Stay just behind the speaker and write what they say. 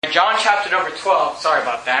John chapter number 12. Sorry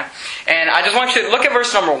about that. And I just want you to look at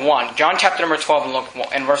verse number 1. John chapter number 12 and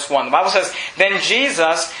look in verse 1. The Bible says, "Then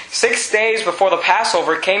Jesus, 6 days before the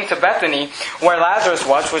Passover, came to Bethany, where Lazarus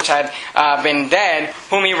was, which had been dead,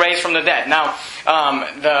 whom he raised from the dead." Now,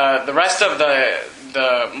 the rest of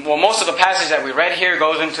most of the passage that we read here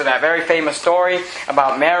goes into that very famous story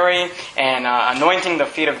about Mary and anointing the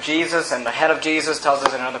feet of Jesus and the head of Jesus, tells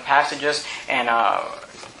us in other passages, and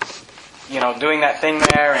doing that thing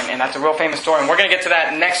there, and that's a real famous story, and we're going to get to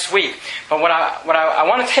that next week. But what I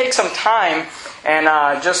want to take some time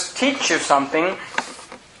and just teach you something.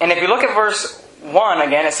 And if you look at verse 1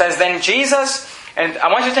 again, it says, "Then Jesus," and I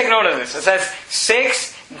want you to take note of this. It says,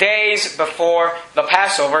 6 days before the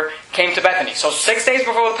Passover, came to Bethany. So 6 days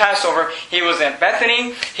before the Passover, He was at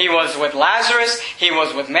Bethany. He was with Lazarus. He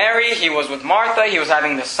was with Mary. He was with Martha. He was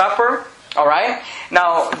having the supper. Alright?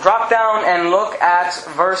 Now, drop down and look at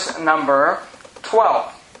verse number 12.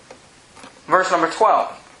 Verse number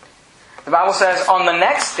 12. The Bible says, "On the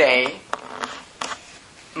next day,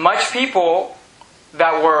 much people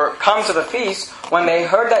that were come to the feast, when they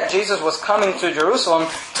heard that Jesus was coming to Jerusalem,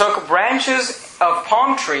 took branches of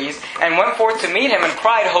palm trees and went forth to meet Him and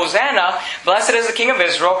cried, 'Hosanna, blessed is the King of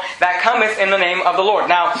Israel that cometh in the name of the Lord.'"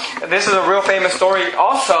 Now, this is a real famous story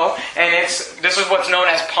also, and this is what's known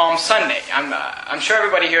as Palm Sunday. I'm sure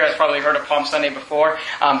everybody here has probably heard of Palm Sunday before,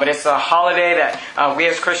 but it's a holiday that we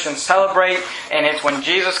as Christians celebrate, and it's when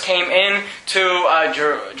Jesus came in to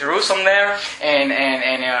Jerusalem there,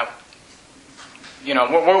 and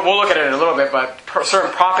we'll look at it in a little bit, but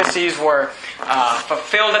certain prophecies were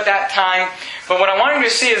fulfilled at that time. But what I want you to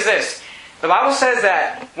see is this. The Bible says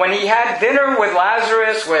that when He had dinner with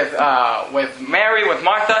Lazarus, with Mary, with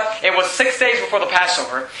Martha, it was 6 days before the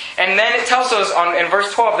Passover. And then it tells us in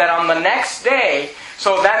verse 12 that on the next day,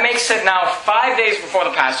 so that makes it now 5 days before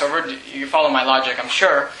the Passover, you follow my logic, I'm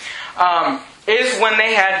sure, is when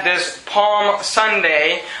they had this Palm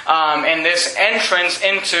Sunday and this entrance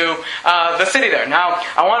into the city there. Now,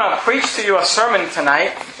 I want to preach to you a sermon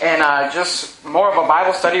tonight, and just more of a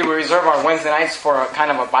Bible study. We reserve our Wednesday nights for a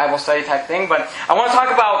kind of a Bible study type thing, but I want to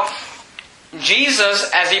talk about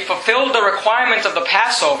Jesus as He fulfilled the requirements of the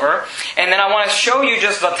Passover, and then I want to show you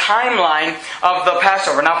just the timeline of the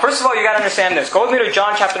Passover. Now, first of all, you got to understand this. Go with me to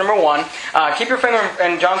John chapter number 1. Keep your finger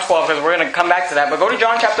in John 12 because we're going to come back to that. But go to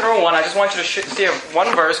John chapter number 1. I just want you to see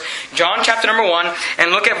one verse. John chapter number 1,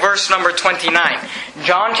 and look at verse number 29.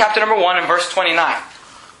 John chapter number 1 and verse 29.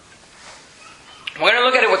 We're going to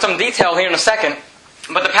look at it with some detail here in a second.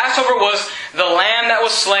 But the Passover was the lamb that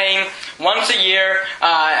was slain once a year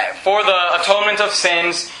for the atonement of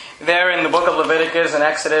sins there in the book of Leviticus and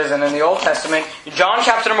Exodus and in the Old Testament. John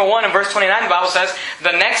chapter number 1 and verse 29, the Bible says,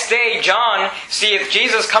 "The next day John seeth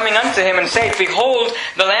Jesus coming unto him and saith, Behold,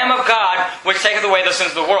 the Lamb of God, which taketh away the sins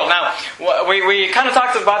of the world." Now, we kind of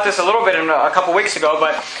talked about this a little bit a couple weeks ago,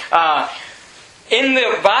 but in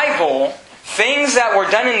the Bible, things that were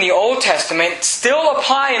done in the Old Testament still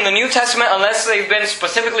apply in the New Testament unless they've been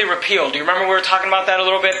specifically repealed. Do you remember we were talking about that a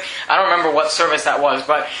little bit? I don't remember what service that was,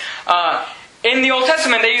 but in the Old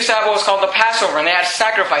Testament they used to have what was called the Passover, and they had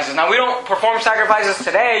sacrifices. Now, we don't perform sacrifices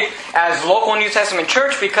today as local New Testament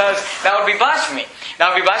church because that would be blasphemy. That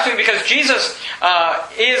would be blasphemy because Jesus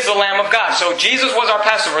is the Lamb of God. So Jesus was our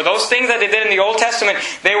Passover. Those things that they did in the Old Testament,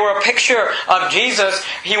 they were a picture of Jesus.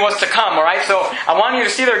 He was to come. Alright, so I want you to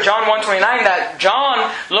see there, John 1:29, that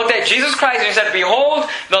John looked at Jesus Christ and he said, "Behold,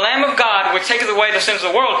 the Lamb of God, which taketh away the sins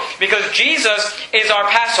of the world," because Jesus is our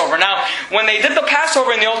Passover. Now, when they did the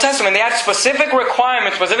Passover in the Old Testament, they had specific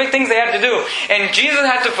requirements, specific things they had to do. And Jesus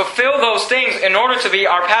had to fulfill those things in order to be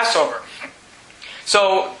our Passover.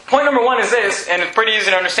 So, point number 1 is this, and it's pretty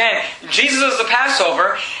easy to understand. Jesus is the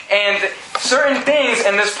Passover, and certain things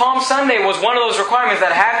in this Palm Sunday was one of those requirements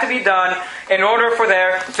that had to be done in order for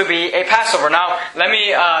there to be a Passover. Now, let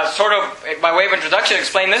me sort of, by way of introduction,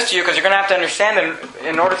 explain this to you, because you're going to have to understand it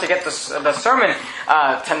in order to get the sermon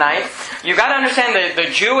tonight. You've got to understand the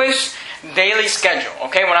Jewish daily schedule.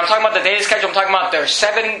 Okay, when I'm talking about the daily schedule, I'm talking about their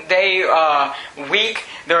 7-day week,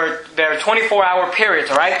 their 24-hour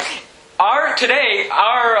periods, alright? Our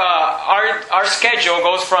schedule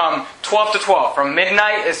goes from 12 to 12. From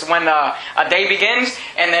midnight is when a day begins,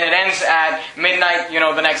 and then it ends at midnight,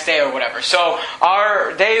 the next day or whatever. So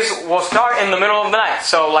our days will start in the middle of the night.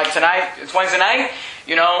 So like tonight, it's Wednesday night,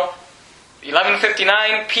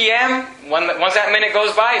 11:59 p.m. Once that minute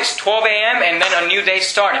goes by, it's 12 a.m. and then a new day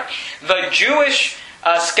started. The Jewish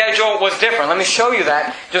schedule was different. Let me show you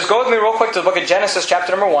that. Just go with me real quick to the book of Genesis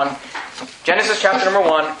chapter number 1. Genesis chapter number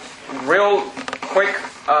 1. Real quick,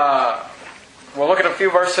 we'll look at a few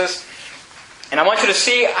verses. And I want you to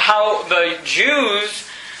see how the Jews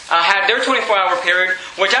their 24-hour period,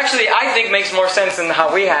 which actually I think makes more sense than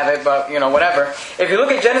how we have it, but, whatever. If you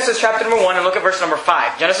look at Genesis chapter number 1 and look at verse number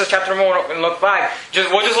 5. Genesis chapter number 1 and look 5,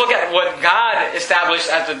 we'll just look at what God established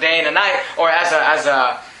as the day and the night, or as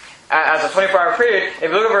a 24-hour period.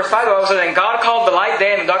 If you look at verse 5, it also says, and God called the light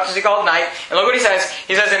day and the darkness He called night. And look what He says.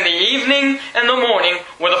 He says, in the evening and the morning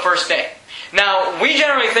were the first day. Now, we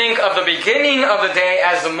generally think of the beginning of the day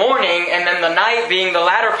as the morning, and then the night being the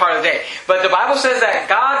latter part of the day. But the Bible says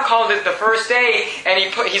that God called it the first day, and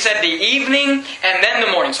He said the evening and then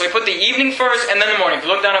the morning. So He put the evening first and then the morning. If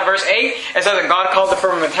you look down at verse 8, it says that God called the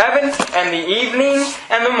firmament heaven, and the evening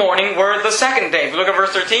and the morning were the second day. If you look at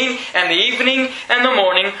verse 13, and the evening and the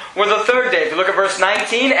morning were the third day. If you look at verse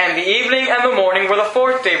 19, and the evening and the morning were the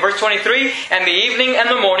fourth day. Verse 23, and the evening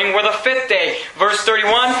and the morning were the fifth day. Verse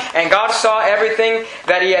 31, and God saw everything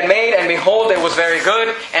that He had made, and behold, it was very good.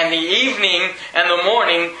 And the evening and the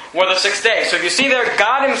morning were the sixth day. So if you see there,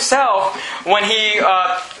 God Himself, when He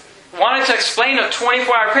wanted to explain a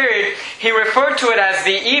 24-hour period, He referred to it as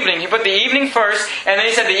the evening. He put the evening first, and then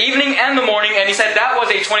He said the evening and the morning, and He said that was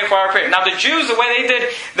a 24-hour period. Now the Jews, the way they did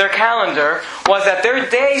their calendar was that their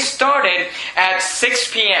day started at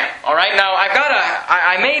 6 p.m. Alright, now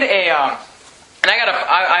I made a... and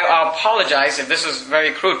I apologize if this is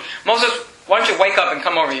very crude. Moses, why don't you wake up and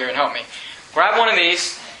come over here and help me? Grab one of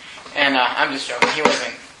these, and I'm just joking.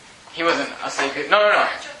 He wasn't asleep. No.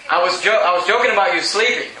 I was joking about you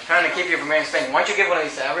sleeping. I'm trying to keep you from being spanking. Why don't you give one of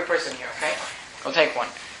these to every person here, okay? Go take one.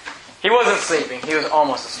 He wasn't sleeping. He was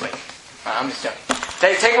almost asleep. I'm just joking.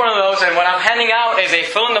 Take one of those, and what I'm handing out is a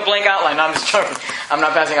fill-in-the-blank outline. No, I'm just joking. I'm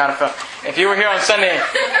not passing out a fill. If you were here on Sunday night,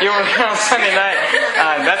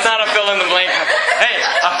 that's not a fill-in-the-blank. Hey,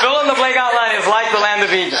 a fill-in-the-blank outline is like the land of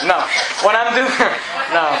Egypt. No. What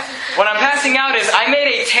I'm passing out is, I made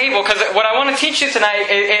a table, because what I want to teach you tonight,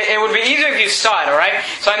 it would be easier if you saw it, alright?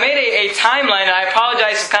 So I made a timeline, and I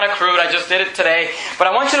apologize, it's kind of crude, I just did it today. But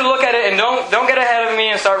I want you to look at it, and don't get ahead of me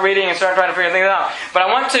and start reading and start trying to figure things out. But I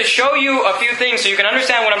want to show you a few things so you can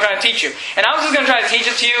understand what I'm trying to teach you. And I was just going to try to teach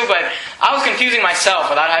it to you, but I was confusing myself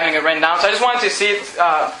without having it written down. So I just wanted to see it,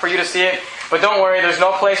 for you to see it. But don't worry, there's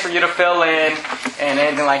no place for you to fill in and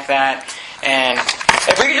anything like that. And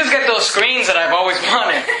if we could just get those screens that I've always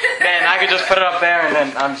wanted, then I could just put it up there, and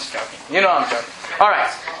then I'm just joking. You know I'm joking.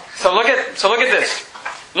 Alright, so look at this.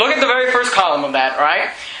 Look at the very first column of that, right?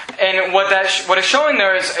 And what it's showing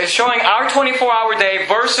there is showing our 24-hour day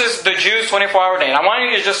versus the Jews' 24-hour day. And I want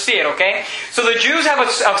you to just see it, okay? So the Jews have a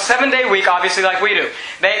 7-day week, obviously, like we do.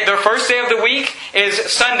 Their first day of the week is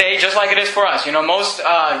Sunday, just like it is for us. Most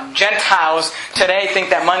Gentiles today think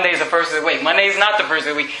that Monday is the first of the week. Monday is not the first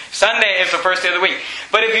of the week. Sunday is the first day of the week.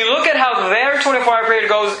 But if you look at how their 24-hour period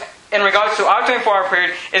goes in regards to our 24-hour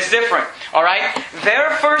period, it's different. Alright?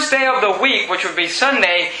 Their first day of the week, which would be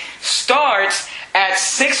Sunday, starts at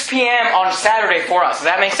 6 p.m. on Saturday for us. Does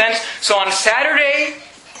that make sense? So on Saturday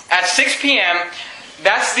at 6 p.m.,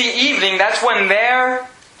 that's the evening, that's when their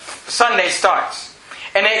Sunday starts.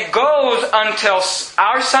 And it goes until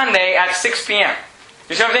our Sunday at 6 p.m.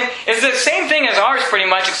 You see what I'm saying? It's the same thing as ours pretty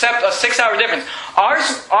much, except a 6-hour difference. Our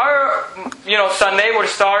Sunday would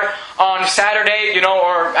start on Saturday,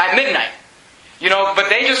 or at midnight. But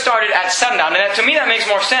they just started at sundown. And to me that makes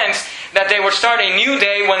more sense, that they would start a new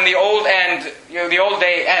day when the old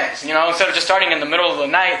day ends. Instead of just starting in the middle of the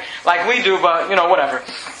night like we do, but whatever.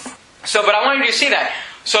 But I wanted you to see that.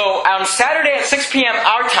 So on Saturday at 6 p.m.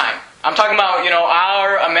 our time, I'm talking about,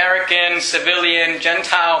 our American, civilian,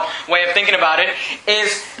 Gentile way of thinking about it,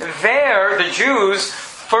 is the Jews'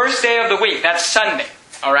 first day of the week. That's Sunday.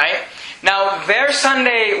 Alright? Now, their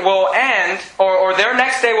Sunday will end, or their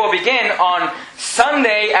next day will begin on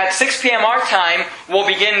Sunday at 6 p.m. our time, will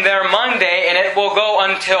begin their Monday, and it will go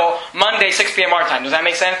until Monday 6 p.m. our time. Does that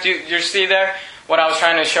make sense? Do you see there what I was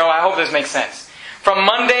trying to show? I hope this makes sense. From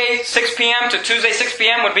Monday 6 p.m. to Tuesday 6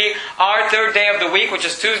 p.m. would be our third day of the week, which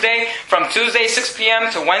is Tuesday. From Tuesday 6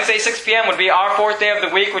 p.m. to Wednesday 6 p.m. would be our fourth day of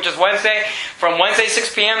the week, which is Wednesday. From Wednesday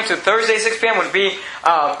 6 p.m. to Thursday 6 p.m. would be,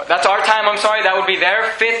 that's our time, that would be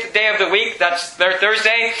their fifth day of the week. That's their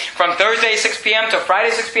Thursday. From Thursday 6 p.m. to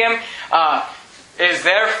Friday 6 p.m. Is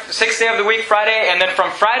their sixth day of the week, Friday, and then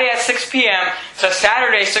from Friday at 6 p.m. to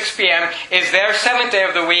Saturday 6 p.m. is their seventh day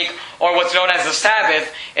of the week, or what's known as the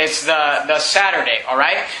Sabbath. It's the Saturday,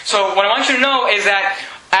 alright? So what I want you to know is that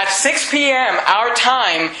at 6 p.m. our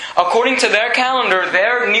time, according to their calendar,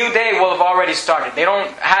 their new day will have already started. They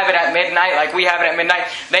don't have it at midnight like we have it at midnight.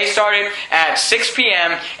 They start it at 6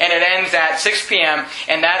 p.m. and it ends at 6 p.m.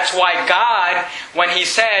 And that's why God, when He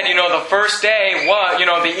said, the first day,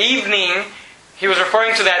 the evening, he was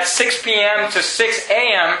referring to that 6 p.m. to 6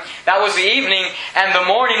 a.m. That was the evening, and the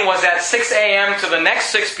morning was at 6 a.m. to the next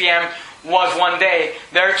 6 p.m. was one day.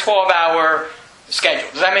 Their 12-hour schedule.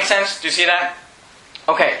 Does that make sense? Do you see that?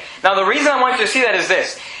 Okay. Now the reason I want you to see that is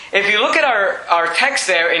this. If you look at our text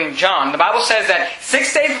there in John, the Bible says that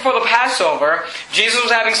 6 days before the Passover, Jesus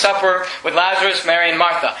was having supper with Lazarus, Mary, and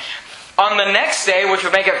Martha. On the next day, which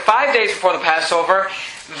would make it 5 days before the Passover,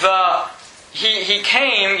 he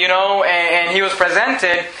came, and he was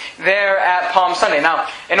presented there at Palm Sunday. Now,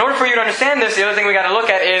 in order for you to understand this, the other thing we got to look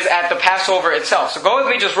at is at the Passover itself. So go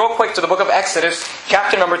with me just real quick to the book of Exodus,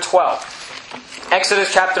 chapter number 12.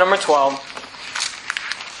 Exodus chapter number 12.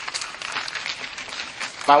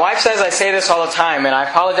 My wife says I say this all the time, and I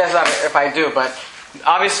apologize if I do, but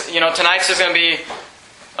obviously, tonight's just going to be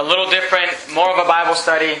a little different, more of a Bible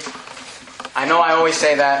study. I know I always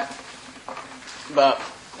say that, but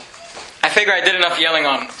I figure I did enough yelling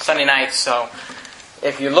on Sunday nights, so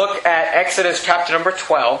if you look at Exodus chapter number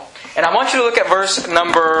 12, and I want you to look at verse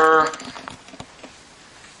number,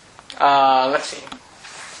 let's see.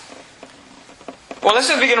 Well, let's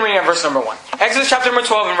just begin reading at verse number 1. Exodus chapter number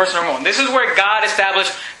 12 and verse number 1. This is where God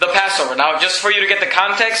established the Passover. Now, just for you to get the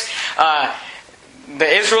context, the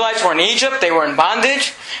Israelites were in Egypt. They were in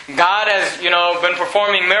bondage. God has, been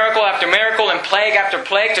performing miracle after miracle and plague after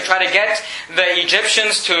plague to try to get the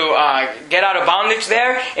Egyptians to get out of bondage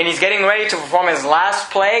there. And He's getting ready to perform His last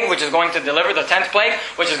plague, which is going to deliver the 10th plague,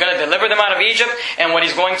 which is going to deliver them out of Egypt. And what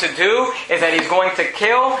He's going to do is that He's going to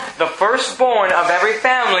kill the firstborn of every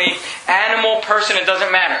family, animal, person, it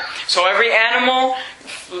doesn't matter. So every animal,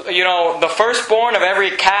 the firstborn of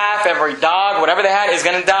every calf, every dog, whatever they had, is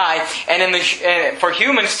going to die. And for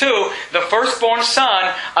humans too, the firstborn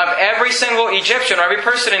son of every single Egyptian or every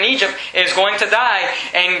person in Egypt is going to die.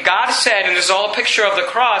 And God said, and this is all a picture of the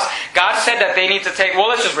cross, God said that they need to take, well,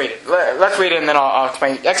 let's just read it. Let's read it and then I'll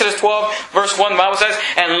explain. Exodus 12, verse 1, the Bible says,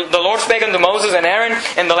 "And the Lord spake unto Moses and Aaron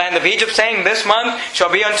in the land of Egypt, saying, This month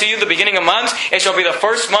shall be unto you the beginning of months. It shall be the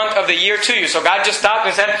first month of the year to you." So God just stopped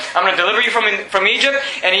and said, "I'm going to deliver you from Egypt."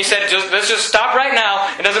 And He said, let's just stop right now.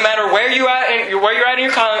 It doesn't matter where you're at in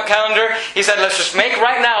your calendar. He said, let's just make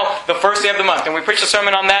right now the first day of the month. And we preached a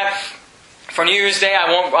sermon on that for New Year's Day.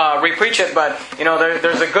 I won't re-preach it, but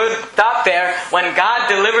there's a good thought there. When God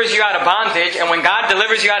delivers you out of bondage, and when God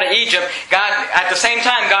delivers you out of Egypt, God, at the same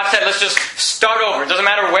time, God said, let's just start over. It doesn't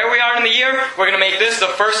matter where we are in the year, we're going to make this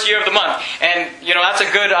the first year of the month. And, that's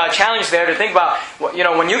a good challenge there to think about.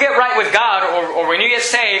 When you get right with God, or when you get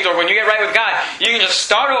saved, or when you get right with God, you can just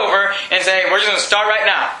start over and say, we're just going to start right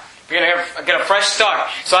now. We're going to get a fresh start.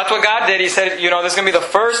 So that's what God did. He said, this is going to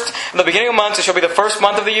be the beginning of months. It shall be the first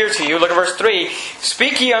month of the year to you. Look at verse 3.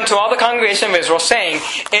 "Speak ye unto all the congregation of Israel, saying,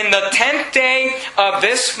 In the 10th day of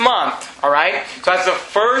this month." Alright? So that's the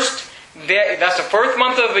first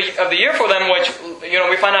month of the year for them, which,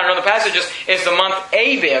 we find out in other passages, is the month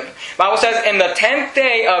Abib. The Bible says, "In the 10th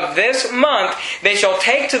day of this month, they shall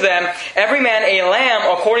take to them every man a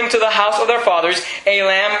lamb according to the house of their fathers, a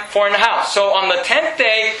lamb for an house." So on the 10th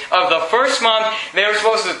day of the first month, they were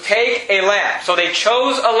supposed to take a lamb. So they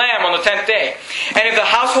chose a lamb on the 10th day. "And if the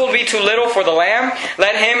household be too little for the lamb,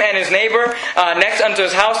 let him and his neighbor next unto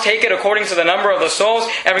his house take it according to the number of the souls.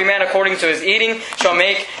 Every man according to his eating shall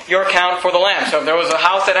make your count for the lamb." So if there was a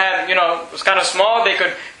house that had, was kind of small, they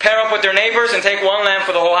could pair up with their neighbors and take one lamb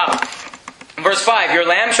for the whole house. Verse 5, "Your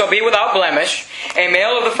lamb shall be without blemish, a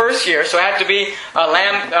male of the first year." So it had to be a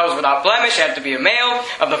lamb that was without blemish. It had to be a male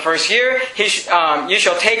of the first year. You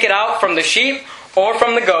shall take it out from the sheep or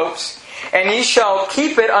from the goats, and ye shall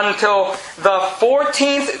keep it until the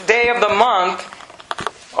 14th day of the month.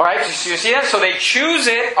 Alright, so you see that? So they choose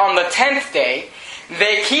it on the 10th day.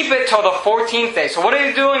 They keep it till the 14th day. So what are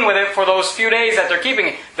they doing with it for those few days that they're keeping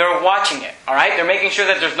it? They're watching it. Alright? They're making sure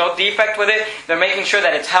that there's no defect with it. They're making sure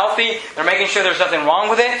that it's healthy. They're making sure there's nothing wrong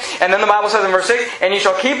with it. And then the Bible says in verse 6, "And ye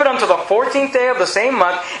shall keep it until the 14th day of the same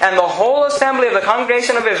month, and the whole assembly of the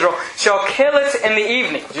congregation of Israel shall kill it in the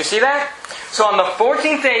evening." Do you see that? So on the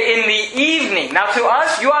 14th day in the evening. Now to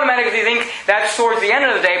us, you automatically think that's towards the end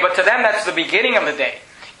of the day, but to them that's the beginning of the day.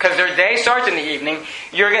 Because their day starts in the evening.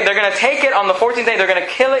 They're going to take it on the 14th day. They're going to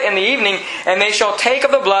kill it in the evening. "And they shall take of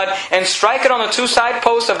the blood and strike it on the two side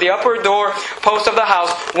posts of the upper door post of the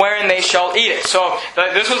house, wherein they shall eat it." So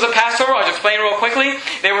this was the Passover. I'll just explain real quickly.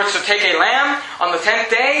 They were to take a lamb on the 10th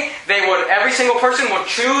day. Every single person would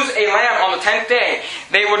choose a lamb on the 10th day.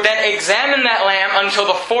 They would then examine that lamb until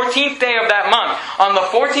the 14th day of that month. On the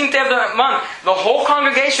 14th day of the month, the whole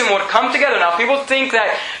congregation would come together. Now people think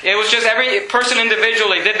that it was just every person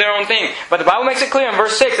individually did did their own thing. But the Bible makes it clear in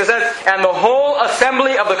verse 6. It says, and the whole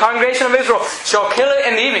assembly of the congregation of Israel shall kill it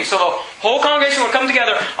in the evening. So the whole congregation would come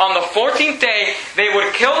together on the 14th day. They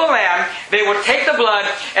would kill the lamb. They would take the blood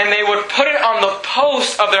and they would put it on the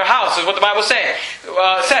post of their house, is what the Bible says.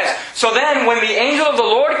 So then when the angel of the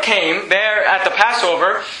Lord came there at the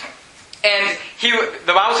Passover, and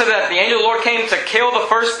the Bible says that the angel of the Lord came to kill the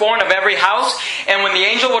firstborn of every house. And when the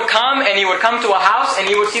angel would come, and he would come to a house, and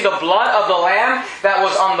he would see the blood of the lamb that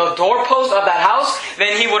was on the doorpost of that house,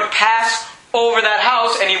 then he would pass over that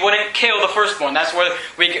house, and he wouldn't kill the firstborn. That's where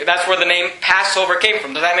the name Passover came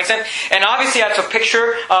from. Does that make sense? And obviously that's a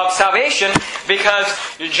picture of salvation, because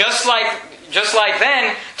just like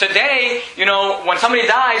then, today, when somebody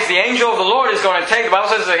dies, the angel of the Lord is going to take, the Bible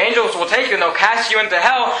says the angels will take you and they'll cast you into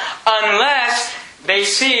hell unless they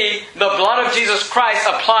see the blood of Jesus Christ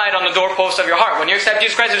applied on the doorpost of your heart. When you accept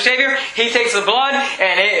Jesus Christ as Savior, He takes the blood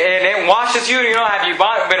and it washes you. Have you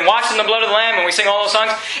been washed in the blood of the Lamb? And we sing all those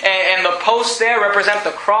songs. And the posts there represent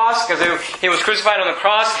the cross, because He was crucified on the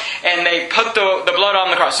cross, and they put the blood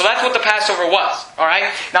on the cross. So that's what the Passover was.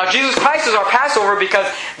 Alright? Now Jesus Christ is our Passover, because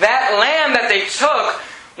that lamb that they took,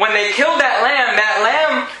 when they killed that lamb,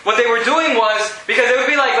 what they were doing was, because it would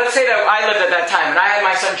be like, let's say that I lived at that time, and I had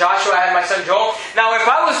my son Joshua, I had my son Joel. Now, if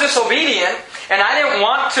I was disobedient, and I didn't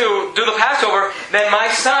want to do the Passover, then my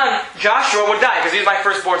son Joshua would die, because he's my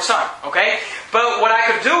firstborn son, okay? But what I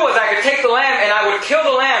could do was I could take the lamb, and I would kill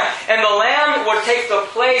the lamb, and the lamb would take the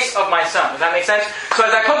place of my son. Does that make sense? So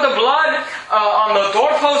as I put the blood on the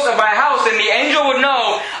doorpost of my house, then the angel would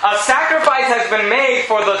know a sacrifice has been made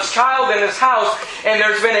for the child in this house, and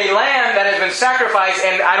there's been a lamb that has been sacrificed,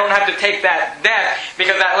 and I don't have to take that death,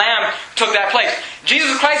 because that lamb took that place.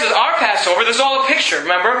 Jesus Christ is our Passover. This is all a picture,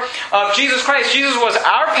 remember, of Jesus Christ. Jesus was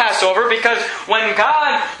our Passover, because when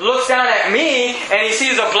God looks down at me and He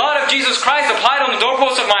sees the blood of Jesus Christ applied on the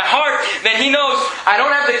doorpost of my heart, then He knows I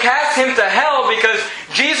don't have to cast Him to hell, because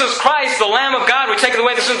Jesus Christ, the Lamb of God, which taketh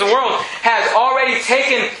away the sins of the world, has already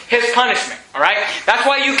taken His punishment. Alright? That's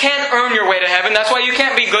why you can't earn your way to heaven. That's why you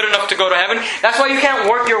can't be good enough to go to heaven. That's why you can't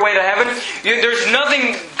work your way to heaven. There's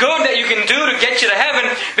nothing good that you can do to get you to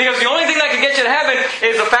heaven, because the only thing that can get you to heaven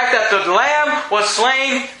is the fact that the Lamb was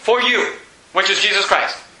slain for you, which is Jesus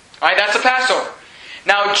Christ. Alright? That's the Passover.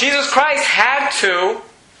 Now, Jesus Christ had to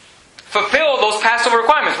fulfill those Passover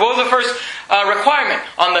requirements. What was the first requirement?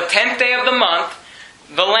 On the 10th day of the month,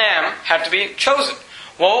 the lamb had to be chosen.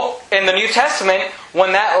 Well, in the New Testament,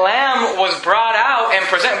 when that lamb was brought out and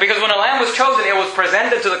presented, because when a lamb was chosen, it was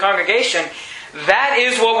presented to the congregation. That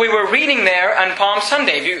is what we were reading there on Palm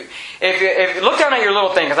Sunday. If you look down at your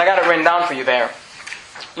little thing, because I got it written down for you there.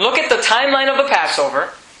 Look at the timeline of the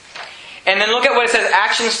Passover, and then look at what it says,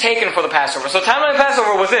 actions taken for the Passover. So the timeline of the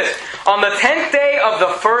Passover was this. On the 10th day of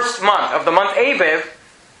the first month, of the month Abib,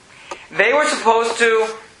 they were supposed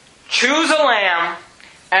to choose a lamb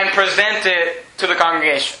and present it to the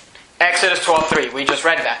congregation. Exodus 12:3. We just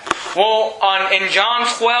read that. Well, in John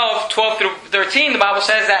 12 through 13, the Bible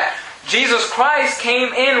says that Jesus Christ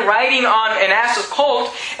came in riding on an ass's colt,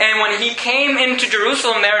 and when He came into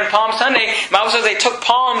Jerusalem there in Palm Sunday, the Bible says they took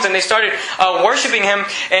palms and they started worshiping Him,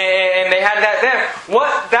 and they had that there.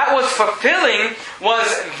 What that was fulfilling was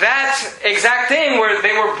that exact thing where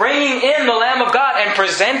they were bringing in the Lamb of God and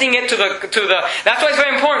presenting it to the. That's why it's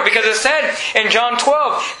very important, because it said in John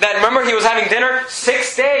 12 that, remember, He was having dinner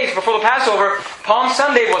 6 days before the Passover. Palm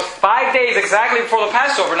Sunday was 5 days exactly before the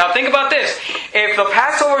Passover. Now think about this: if the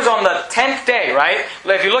Passover is on the 10th day, right?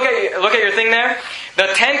 If you look at your thing there, the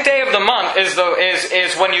 10th day of the month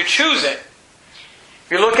is when you choose it. If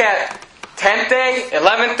you look at 10th day,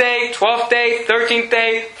 11th day, 12th day, 13th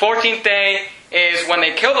day, 14th day is when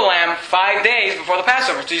they kill the lamb 5 days before the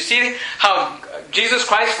Passover. So you see how Jesus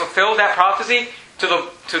Christ fulfilled that prophecy to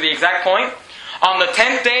the exact point. On the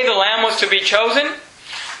 10th day, the lamb was to be chosen.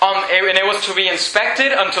 And it was to be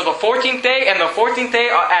inspected until the 14th day. And the 14th day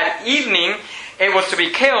at evening, it was to be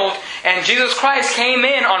killed. And Jesus Christ came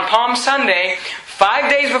in on Palm Sunday 5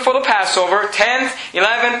 days before the Passover, 10th,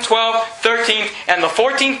 11th, 12th, 13th, and the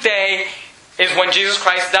 14th day is when Jesus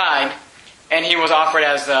Christ died, and He was offered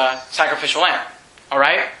as the sacrificial lamb.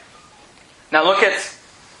 Alright? Now look at...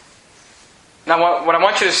 Now what I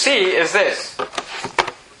want you to see is this.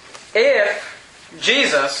 If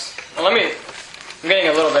Jesus... Well, I'm getting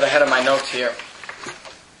a little bit ahead of my notes here.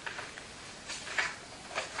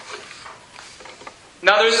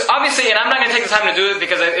 Now there's obviously, and I'm not going to take the time to do it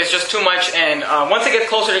because it's just too much, and once it gets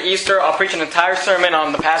closer to Easter, I'll preach an entire sermon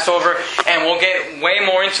on the Passover, and we'll get way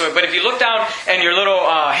more into it. But if you look down in your little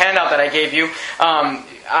handout that I gave you,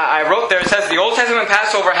 I wrote there, it says the Old Testament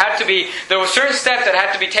Passover there were certain steps that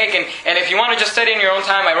had to be taken, and if you want to just study in your own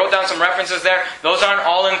time, I wrote down some references there. Those aren't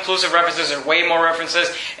all-inclusive references, there's way more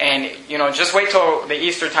references, and just wait till the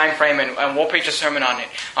Easter time frame, and we'll preach a sermon on it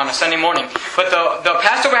on a Sunday morning. But the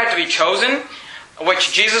Passover had to be chosen,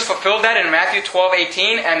 which Jesus fulfilled that in Matthew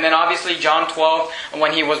 12:18, and then obviously John 12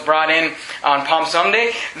 when he was brought in on Palm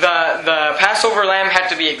Sunday. The Passover lamb had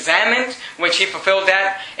to be examined, which he fulfilled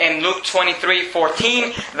that in Luke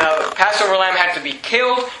 23:14. The Passover lamb had to be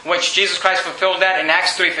killed, which Jesus Christ fulfilled that in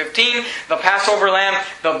Acts 3:15. The Passover lamb,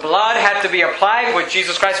 the blood had to be applied, which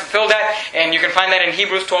Jesus Christ fulfilled that, and you can find that in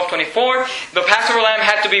Hebrews 12:24. The Passover lamb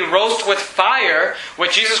had to be roasted with fire,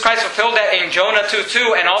 which Jesus Christ fulfilled that in Jonah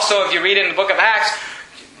 2:2, and also if you read in the book of Acts,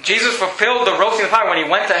 Jesus fulfilled the roasting of fire when he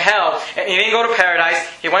went to hell. And he didn't go to paradise.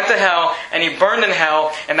 He went to hell and he burned in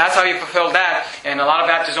hell. And that's how he fulfilled that. And a lot of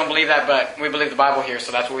Baptists don't believe that, but we believe the Bible here,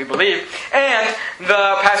 so that's what we believe. And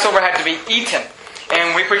the Passover had to be eaten.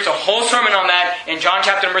 And we preached a whole sermon on that in John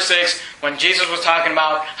chapter number 6 when Jesus was talking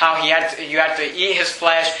about how you had to eat his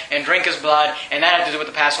flesh and drink his blood, and that had to do with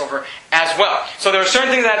the Passover as well. So there are certain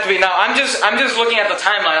things that have to be. Now I'm just looking at the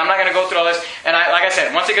timeline. I'm not going to go through all this. And like I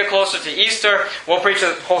said, once we get closer to Easter, we'll preach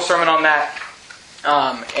a whole sermon on that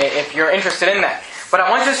if you're interested in that. But I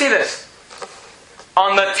want you to see this.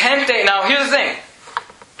 On the 10th day, now here's the thing.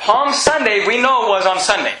 Palm Sunday we know was on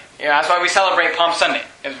Sunday. That's why we celebrate Palm Sunday.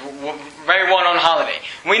 It's a very well-known holiday.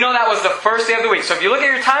 We know that was the first day of the week. So if you look at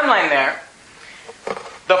your timeline there,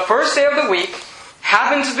 the first day of the week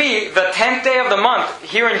happened to be the 10th day of the month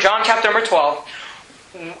here in John chapter number 12.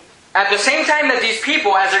 At the same time that these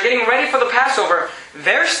people, as they're getting ready for the Passover,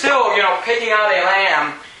 they're still, picking out a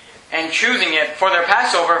lamb and choosing it for their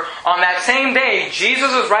Passover. On that same day, Jesus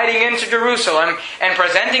is riding into Jerusalem and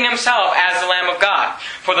presenting himself as the Lamb of God.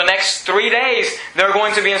 For the next 3 days, they're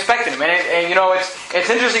going to be inspecting him. And it's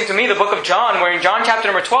interesting to me, the book of John, we're in John chapter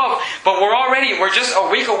number 12, but we're just a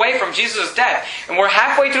week away from Jesus' death. And we're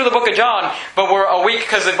halfway through the book of John, but we're a week,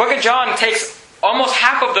 because the book of John takes almost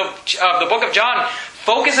half of the book of John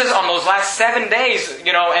focuses on those last 7 days,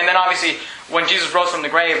 and then obviously when Jesus rose from the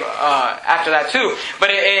grave after that too. But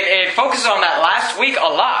it focuses on that last week a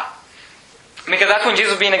lot. Because that's when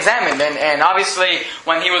Jesus was being examined. And obviously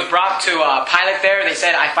when he was brought to Pilate there, they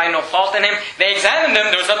said, I find no fault in him. They examined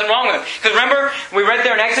him, there was nothing wrong with him. Because remember, we read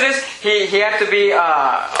there in Exodus, he had to be,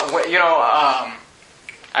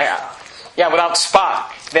 without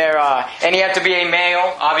spot. And he had to be a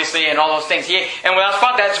male, obviously, and all those things. And without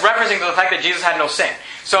spot, that's referencing to the fact that Jesus had no sin.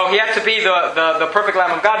 So he had to be the perfect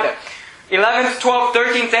Lamb of God there. 11th, 12th,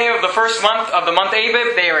 13th day of the first month of the month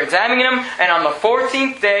Abib, they were examining him. And on the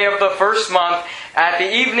 14th day of the first month, at the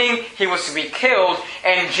evening, he was to be killed.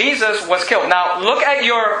 And Jesus was killed. Now, look at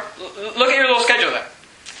your little schedule there.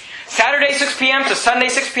 Saturday 6 p.m. to Sunday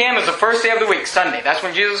 6 p.m. is the first day of the week, Sunday. That's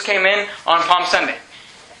when Jesus came in on Palm Sunday.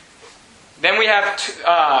 Then we have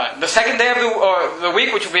the second day of the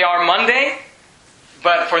week, which will be our Monday.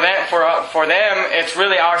 But for them, it's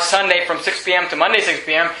really our Sunday from 6 p.m. to Monday 6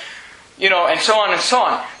 p.m., and so on and so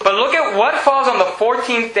on. But look at what falls on the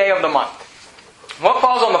 14th day of the month. What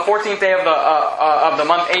falls on the 14th day of the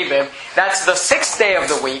month Abib? That's the 6th day of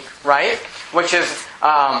the week, right? Which is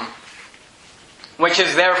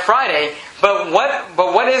their Friday. But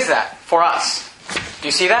what is that for us? Do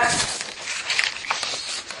you see that?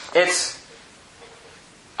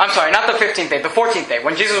 I'm sorry, not the 15th day, the 14th day,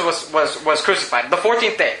 when Jesus was crucified. The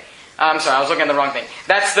 14th day. I'm sorry, I was looking at the wrong thing.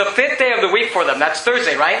 That's the 5th day of the week for them. That's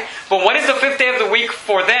Thursday, right? But what is the 5th day of the week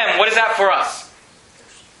for them? What is that for us?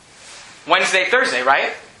 Wednesday, Thursday,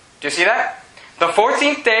 right? Do you see that? The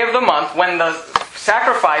 14th day of the month, when the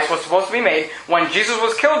sacrifice was supposed to be made, when Jesus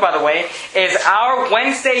was killed, by the way, is our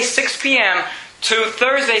Wednesday 6 p.m. to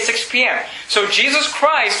Thursday 6 p.m. So Jesus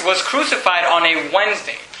Christ was crucified on a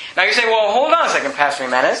Wednesday. Now you say, well, hold on a second, Pastor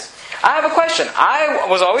Jimenez. I have a question. I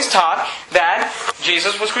was always taught that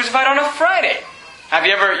Jesus was crucified on a Friday. Have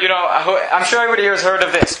you ever, I'm sure everybody here has heard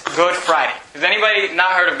of this, Good Friday. Has anybody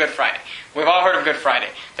not heard of Good Friday? We've all heard of Good Friday.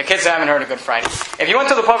 The kids haven't heard of Good Friday. If you went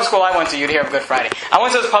to the public school I went to, you'd hear of Good Friday. I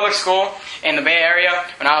went to this public school in the Bay Area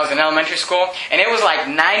when I was in elementary school, and it was like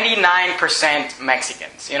 99%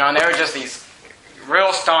 Mexicans. And they were just these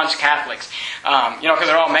real staunch Catholics, because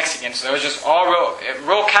they're all Mexicans, so it was just all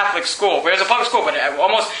real Catholic school. It was a public school, but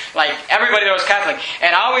almost like everybody there was Catholic.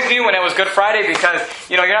 And I always knew when it was Good Friday because,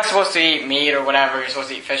 you're not supposed to eat meat or whatever, you're supposed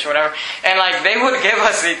to eat fish or whatever. And they would give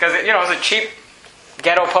us, because, it was a cheap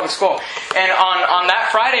ghetto public school. And on that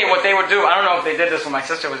Friday, what they would do, I don't know if they did this when my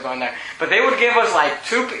sister was going there, but they would give us like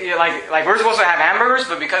we're supposed to have hamburgers,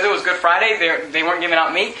 but because it was Good Friday, they weren't giving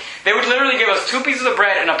out meat. They would literally give us 2 pieces of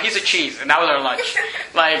bread and a piece of cheese, and that was our lunch.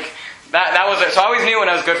 That was it. So I always knew when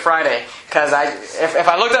it was Good Friday, because if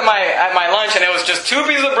I looked at my lunch and it was just 2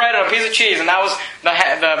 pieces of bread and a piece of cheese, and that was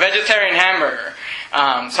the vegetarian hamburger.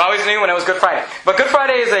 So I always knew when it was Good Friday. But Good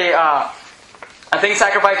Friday is a thing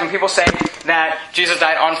sacrificed when people say that Jesus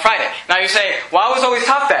died on Friday. Now you say, well, I was always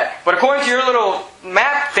taught that. But according to your little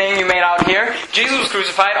map thing you made out here, Jesus was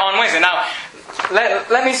crucified on Wednesday. Now,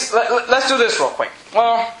 let's do this real quick.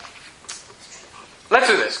 Well, let's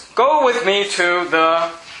do this. Go with me to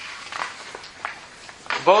the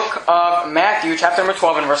book of Matthew, chapter number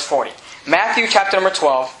 12 and verse 40. Matthew, chapter number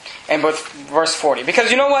 12 and verse 40.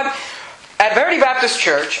 Because you know what? At Verity Baptist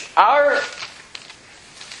Church, our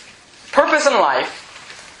purpose in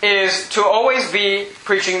life is to always be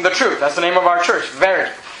preaching the truth. That's the name of our church,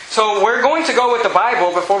 Verity. So we're going to go with the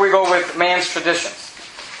Bible before we go with man's traditions.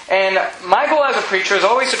 And my goal as a preacher is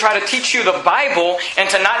always to try to teach you the Bible and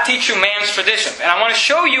to not teach you man's traditions. And I want to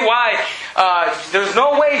show you why there's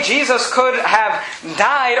no way Jesus could have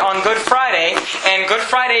died on Good Friday, and Good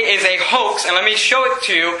Friday is a hoax. And let me show it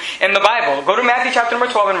to you in the Bible. Go to Matthew chapter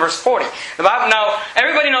number 12 and verse 40. The Bible, now,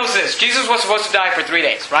 everybody knows this. Jesus was supposed to die for 3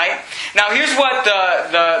 days, right? Now, here's what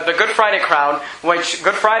the Good Friday crowd, which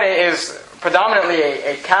Good Friday is predominantly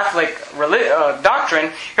a Catholic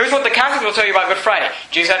doctrine. Here's what the Catholics will tell you about Good Friday.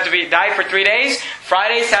 Jesus had to die for 3 days,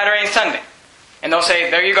 Friday, Saturday, and Sunday. And they'll say,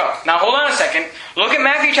 there you go. Now hold on a second. Look at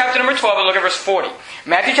Matthew chapter number 12 and look at verse 40.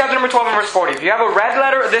 Matthew chapter number 12 and verse 40. If you have a red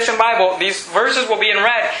letter edition Bible, these verses will be in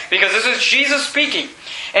red because this is Jesus speaking.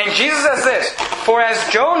 And Jesus says this, for as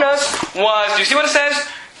Jonas was, do you see what it says?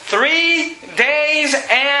 3 days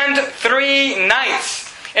and 3 nights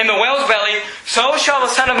in the whale's belly, so shall the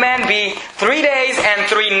Son of Man be 3 days and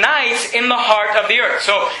 3 nights in the heart of the earth.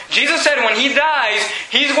 So Jesus said when He dies,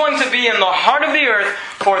 He's going to be in the heart of the earth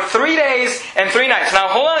for 3 days and 3 nights. Now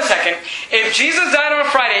hold on a second. If Jesus died on a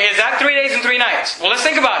Friday, is that 3 days and 3 nights? Well, let's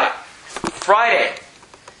think about it. Friday.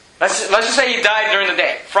 Let's just say He died during the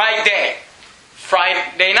day. Friday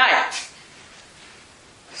night.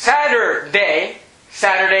 Saturday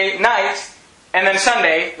night, and then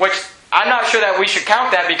Sunday, which I'm not sure that we should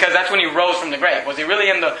count that because that's when He rose from the grave. Was He really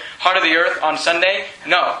in the heart of the earth on Sunday?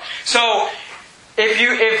 No. So,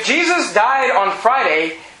 if Jesus died on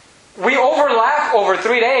Friday, we overlap over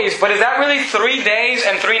 3 days, but is that really 3 days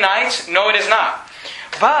and 3 nights? No, it is not.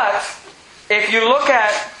 But, if you look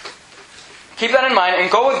at, keep that in mind,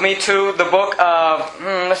 and go with me to the book of,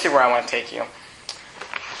 let's see where I want to take you.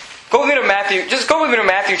 Go with me to Matthew, just go with me to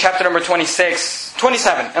Matthew chapter number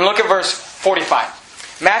 27, and look at verse 45.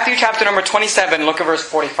 Matthew chapter number 27, look at verse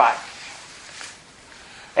 45.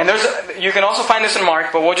 And you can also find this in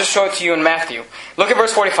Mark, but we'll just show it to you in Matthew. Look at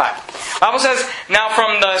verse 45. The Bible says, now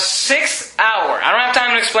from the 6th hour, I don't have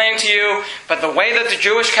time to explain to you, but the way that the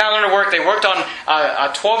Jewish calendar worked, they worked on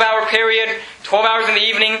a 12-hour period, 12 hours in the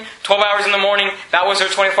evening, 12 hours in the morning. That was their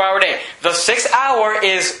 24-hour day. The 6th hour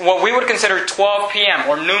is what we would consider 12 p.m.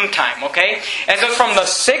 or noontime, okay? And so from the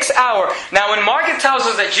 6th hour. Now in Mark it tells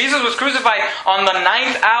us that Jesus was crucified on the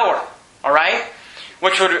 9th hour, alright?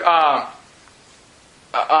 Which would,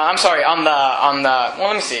 I'm sorry, on the, well,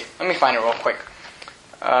 let me see. Let me find it real quick.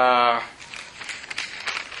 The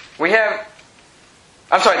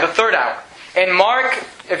 3rd hour. In Mark,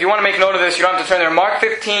 if you want to make note of this, you don't have to turn there. Mark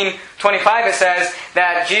 15:25, it says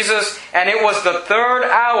that Jesus, and it was the 3rd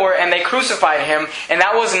hour, and they crucified Him, and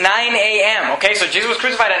that was 9 a.m. Okay, so Jesus was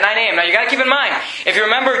crucified at 9 a.m. Now you got to keep in mind, if you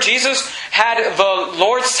remember, Jesus had the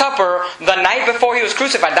Lord's Supper the night before He was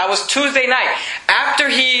crucified. That was Tuesday night. After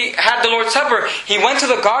He had the Lord's Supper, He went to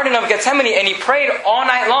the Garden of Gethsemane, and He prayed all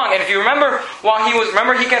night long. And if you remember,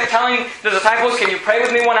 He kept telling the disciples, can you pray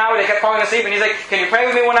with me 1 hour? They kept falling asleep. And He's like, can you pray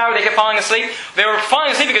with me 1 hour? They kept falling asleep. They were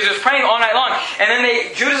falling asleep because He was praying all night long. And then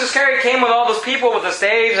Judas Iscariot came with all those people with the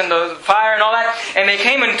staves and the fire and all that. And they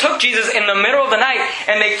came and took Jesus in the middle of the night.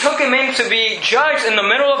 And they took Him in to be judged in the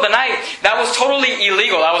middle of the night. That was totally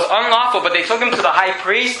illegal. That was unlawful. But they took Him to the high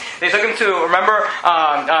priest. They took Him to, remember,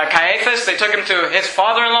 Caiaphas. They took Him to his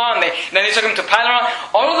father-in-law. And then they took Him to Pilate.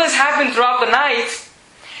 All of this happened throughout the night.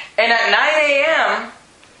 And at 9 a.m.,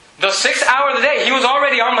 the 6th hour of the day, He was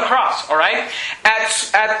already on the cross, alright?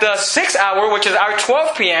 At the 6th hour, which is our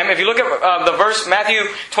 12 p.m., if you look at the verse, Matthew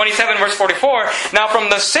 27, verse 44, now from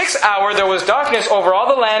the 6th hour there was darkness over all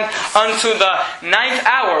the land unto the 9th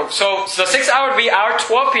hour. So the 6th hour would be our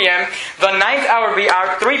 12 p.m., the 9th hour would be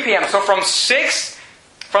our 3 p.m. So from 6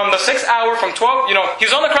 from the 6th hour, from 12, he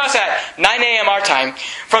was on the cross at 9 a.m. our time.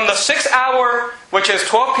 From the 6th hour, which is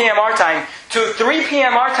 12 p.m. our time, to 3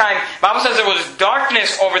 p.m. our time, the Bible says there was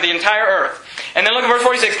darkness over the entire earth. And then look at verse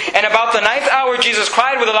 46. And about the 9th hour, Jesus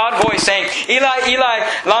cried with a loud voice, saying, Eli, Eli,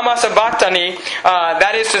 lama sabachthani.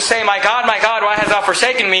 That is to say, my God, why hast thou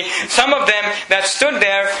forsaken me? Some of them that stood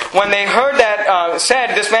there, when they heard that,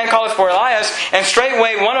 said, This man calleth for Elias. And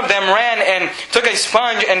straightway one of them ran and took a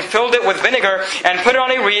sponge and filled it with vinegar and put it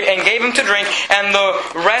on a reed and gave him to drink. And the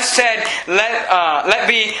rest said, Let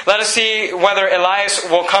us see whether Elias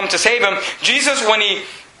will come to save him. Jesus, when he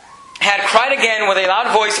had cried again with a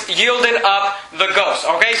loud voice, yielded up the ghost.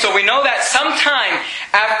 Okay, so we know that sometime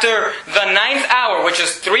after the 9th hour, which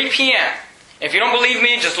is 3 p.m. If you don't believe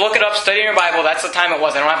me, just look it up, study in your Bible. That's the time it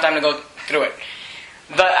was. I don't have time to go through it.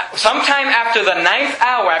 Sometime after the 9th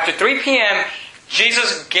hour, after 3 p.m.,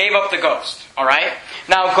 Jesus gave up the ghost. Alright?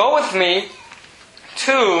 Now go with me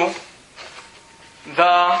to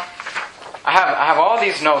I have all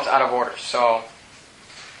these notes out of order, so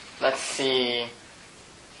let's see.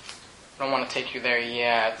 I don't want to take you there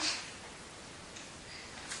yet.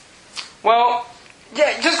 Well,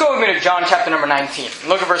 yeah, just go with me to John chapter number 19.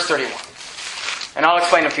 Look at verse 31. And I'll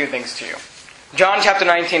explain a few things to you. John chapter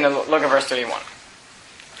 19, look at verse 31.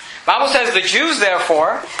 Bible says, the Jews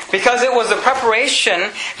therefore, because it was the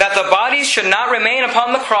preparation that the bodies should not remain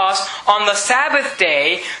upon the cross on the Sabbath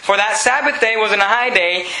day, for that Sabbath day was in a high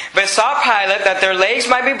day, besought Pilate that their legs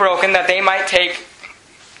might be broken, that he might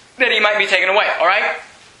be taken away. Alright?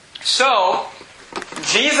 So,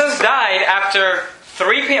 Jesus died after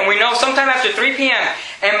 3 p.m. We know sometime after 3 p.m.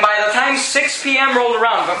 And by the time 6 p.m. rolled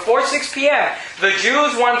around, before 6 p.m., the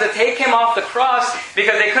Jews wanted to take Him off the cross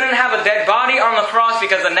because they couldn't have a dead body on the cross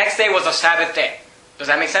because the next day was a Sabbath day. Does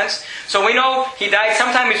that make sense? So we know He died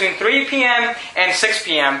sometime between 3 p.m. and 6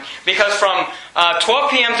 p.m. because from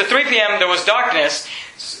 12 p.m. to 3 p.m. there was darkness.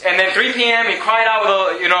 And then 3 p.m. He cried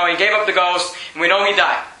out, He gave up the ghost, and we know He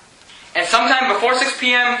died. And sometime before 6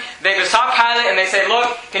 p.m., they besought Pilate and they say,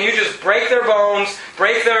 look, can you just break their bones,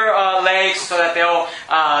 break their legs so that they'll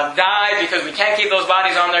die because we can't keep those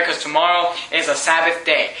bodies on there because tomorrow is a Sabbath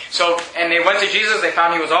day. And they went to Jesus, they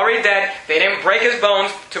found He was already dead, they didn't break His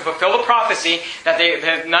bones to fulfill the prophecy that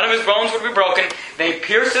none of His bones would be broken. They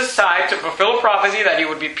pierced His side to fulfill a prophecy that He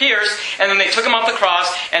would be pierced, and then they took Him off the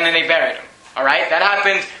cross and then they buried Him. Alright, that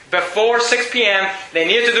happened before 6 p.m. They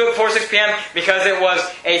needed to do it before 6 p.m. because it was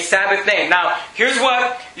a Sabbath day. Now, here's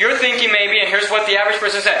what you're thinking maybe, and here's what the average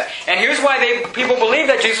person says. And here's why people believe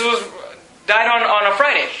that Jesus died on a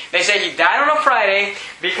Friday. They say He died on a Friday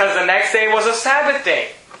because the next day was a Sabbath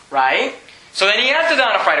day. Right? So then He had to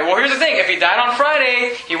die on a Friday. Well, here's the thing. If He died on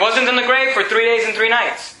Friday, He wasn't in the grave for 3 days and 3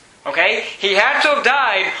 nights. Okay? He had to have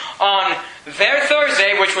died on their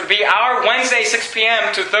Thursday, which would be our Wednesday 6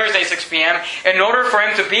 p.m. to Thursday 6 p.m. in order for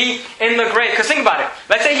Him to be in the grave. Because think about it.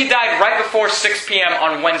 Let's say He died right before 6 p.m.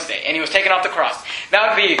 on Wednesday and He was taken off the cross. That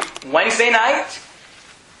would be Wednesday night,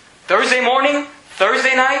 Thursday morning,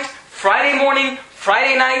 Thursday night, Friday morning,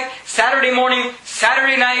 Friday night, Saturday morning,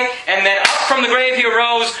 Saturday night, and then up from the grave He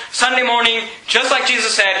arose Sunday morning, just like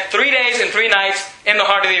Jesus said, 3 days and 3 nights in the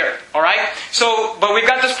heart of the earth. Alright? But we've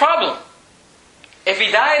got this problem. If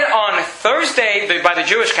He died on Thursday by the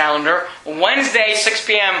Jewish calendar, Wednesday 6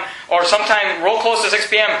 p.m. or sometime real close to 6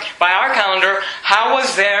 p.m. by our calendar, how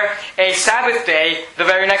was there a Sabbath day the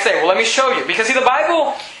very next day? Well, let me show you. Because see, the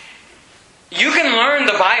Bible, you can learn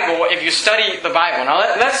the Bible if you study the Bible. Now,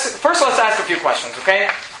 let's ask a few questions, okay?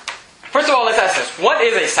 First of all, let's ask this. What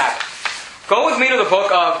is a Sabbath? Go with me to the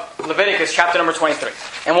book of Leviticus, chapter number 23.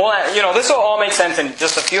 And this will all make sense in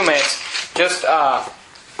just a few minutes. Just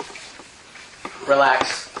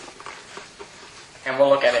relax. And we'll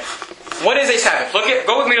look at it. What is a Sabbath?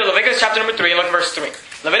 Go with me to Leviticus chapter number 3 and look at verse 3.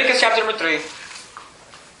 Leviticus chapter number 3.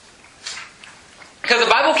 Because the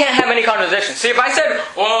Bible can't have any contradictions. See, if I said,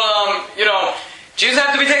 Jesus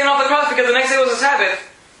had to be taken off the cross because the next day was a Sabbath,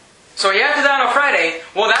 so He had to die on a Friday,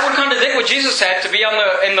 well, that would contradict what Jesus said to be in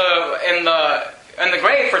the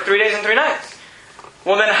grave for 3 days and 3 nights.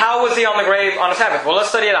 Well, then how was He on the grave on a Sabbath? Well, let's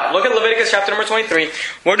study it out. Look at Leviticus chapter number 23.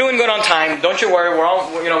 We're doing good on time. Don't you worry. We're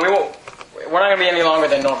not going to be any longer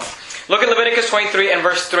than normal. Look at Leviticus 23 and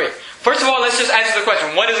verse 3. First of all, let's just answer the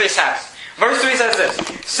question. What is a Sabbath? Verse 3 says this.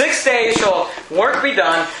 6 days shall work be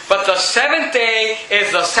done, but the 7th day is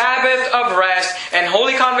the Sabbath of rest and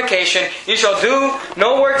holy convocation. You shall do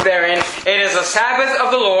no work therein. It is the Sabbath of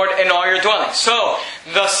the Lord in all your dwellings. So,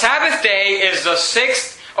 the Sabbath day is the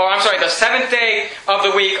 7th day of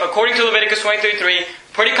the week, according to Leviticus 23:3.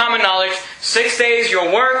 Pretty common knowledge. 6 days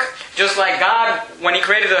you'll work, Just like God, when He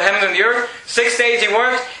created the heavens and the earth, 6 days He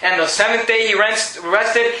worked, and the 7th day He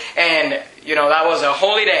rested, and, that was a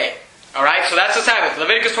holy day. Alright, so that's the Sabbath.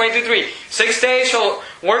 Leviticus 22:3. 6 days shall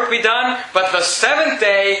work be done, but the 7th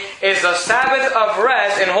day is the Sabbath of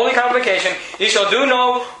rest and holy convocation. You shall do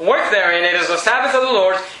no work therein. It is the Sabbath of the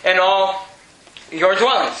Lord in all your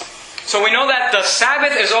dwellings. So we know that the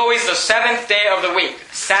Sabbath is always the 7th day of the week.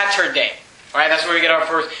 Saturday. Alright, that's where we get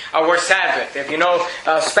our word Sabbath. If you know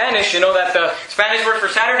Spanish, you know that the Spanish word for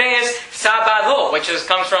Saturday is sábado, which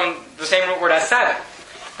comes from the same root word as Sabbath.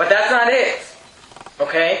 But that's not it.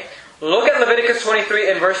 Okay? Look at Leviticus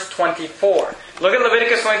 23 and verse 24. Look at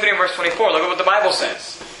Leviticus 23 and verse 24. Look at what the Bible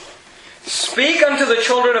says. Speak unto the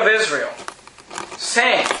children of Israel,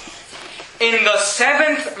 saying, in the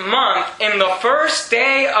 7th month, in the first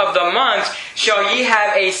day of the month, shall ye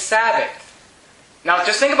have a Sabbath. Now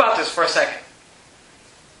just think about this for a second.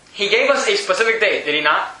 He gave us a specific date, did He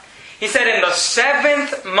not? He said in the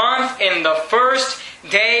 7th month, in the first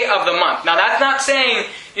day of the month. Now that's not saying,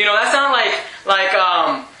 that's not like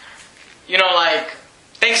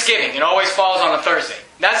Thanksgiving. It always falls on a Thursday.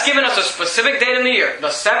 That's giving us a specific date in the year. The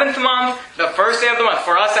 7th month, the first day of the month.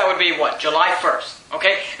 For us, that would be what? July 1st.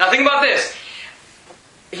 Okay? Now think about this.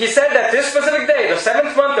 He said that this specific day, the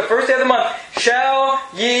 7th month, the first day of the month, shall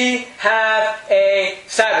ye have a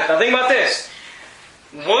Sabbath. Now think about this.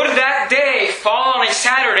 Would that day fall on a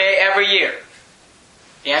Saturday every year?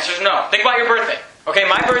 The answer is no. Think about your birthday. Okay,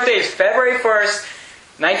 my birthday is February 1st,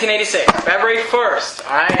 1986. February 1st.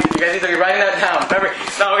 Alright? You guys need to be writing that down.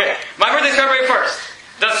 Okay. My birthday is February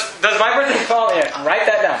 1st. Does my birthday fall? Yeah, write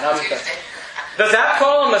that down. Does that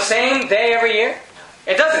fall on the same day every year?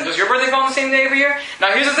 It doesn't. Does your birthday fall on the same day every year?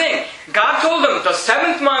 Now here's the thing. God told them, the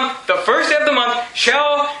 7th month, the first day of the month,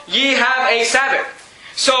 shall ye have a Sabbath.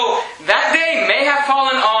 So that day may have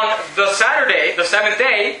fallen on the Saturday, the 7th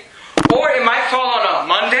day, or it might fall on a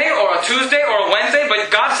Monday or a Tuesday or a Wednesday,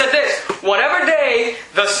 but God said this, whatever day,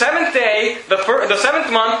 the 7th day, the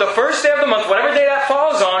 7th month, the first day of the month, whatever day that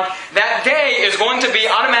falls on, that day is going to be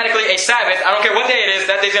automatically a Sabbath. I don't care what day it is,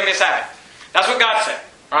 that day's going to be a Sabbath. That's what God said.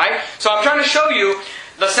 Alright? So I'm trying to show you,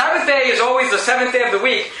 the Sabbath day is always the 7th day of the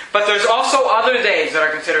week, but there's also other days that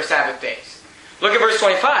are considered Sabbath days. Look at verse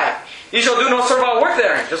 25. Ye shall do no servile work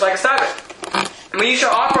therein, just like a Sabbath. When ye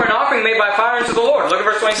shall offer an offering made by fire unto the Lord. Look at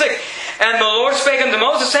verse 26. And the Lord spake unto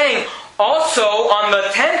Moses, saying, also on the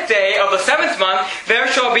 10th day of the 7th month, there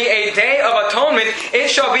shall be a day of atonement. It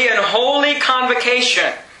shall be an holy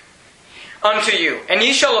convocation unto you. And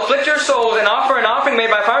ye shall afflict your souls and offer an offering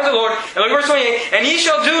made by fire to the Lord. And look at verse 28. And ye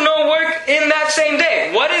shall do no work in that same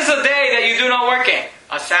day. What is the day that you do not work in?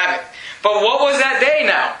 A Sabbath. But what was that day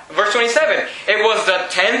now? Verse 27. It was the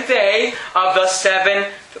 10th day of the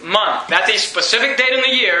 7th month. That's a specific date in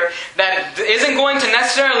the year that isn't going to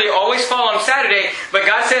necessarily always fall on Saturday, but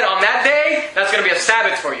God said on that day, that's going to be a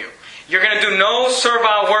Sabbath for you. You're going to do no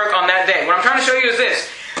servile work on that day. What I'm trying to show you is this.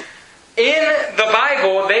 In the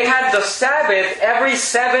Bible, they had the Sabbath every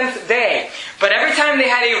 7th day. But every time they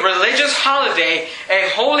had a religious holiday, a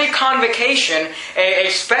holy convocation, a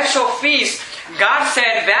special feast, God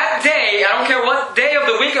said that day, I don't care what day of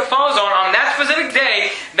the week it falls on that specific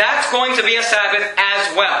day, that's going to be a Sabbath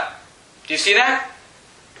as well. Do you see that?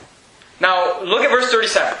 Now, look at verse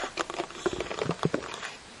 37.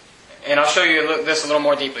 And I'll show you this a little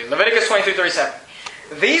more deeply. Leviticus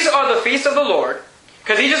 23:37. These are the feasts of the Lord.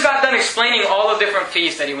 Because he just got done explaining all the different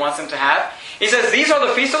feasts that he wants them to have. He says, these are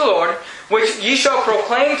the feasts of the Lord, which ye shall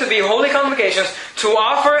proclaim to be holy convocations, to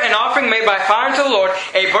offer an offering made by fire unto the Lord,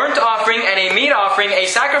 a burnt offering and a meat offering, a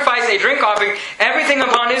sacrifice, a drink offering, everything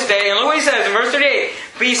upon his day. And look what he says in verse 38.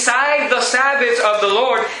 Beside the Sabbaths of the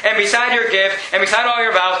Lord, and beside your gift, and beside all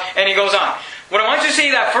your vows. And he goes on. What I want you to see,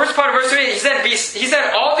 that first part of verse 38, he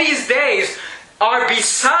said all these days are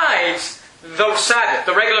besides the Sabbath,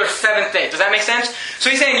 the regular 7th day. Does that make sense? So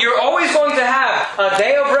he's saying you're always going to have a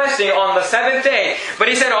day of resting on the 7th day. But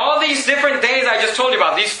he said all these different days I just told you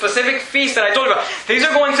about, these specific feasts that I told you about, these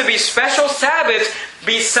are going to be special Sabbaths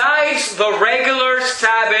besides the regular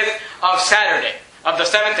Sabbath of Saturday, of the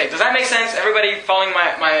 7th day. Does that make sense? Everybody following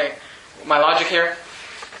my logic here?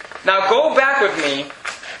 Now go back with me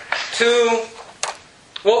to,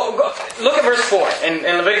 look at verse 4 in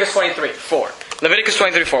Leviticus 23:4. Leviticus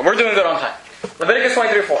 23:4. We're doing good on time. Leviticus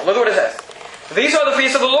 23:4. Look at what it says. These are the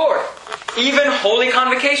feasts of the Lord, even holy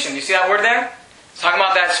convocation. You see that word there? It's talking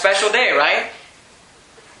about that special day, right?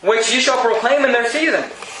 Which ye shall proclaim in their season.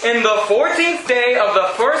 In the 14th day of the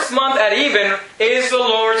first month at even is the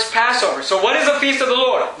Lord's Passover. So what is the feast of the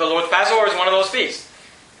Lord? The Lord's Passover is one of those feasts.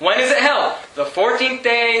 When is it held? The 14th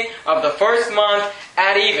day of the first month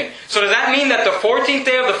at even. So does that mean that the 14th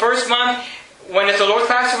day of the first month, when it's the Lord's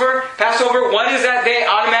Passover, what is that day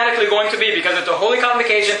automatically going to be? Because it's a holy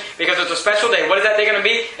convocation, because it's a special day. What is that day going to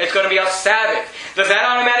be? It's going to be a Sabbath. Does that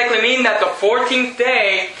automatically mean that the 14th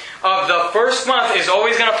day of the first month is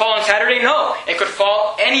always going to fall on Saturday? No. It could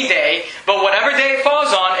fall any day, but whatever day it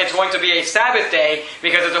falls on, it's going to be a Sabbath day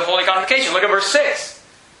because it's a holy convocation. Look at verse 6.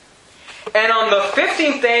 And on the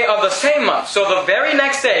 15th day of the same month, so the very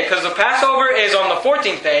next day, because the Passover is on the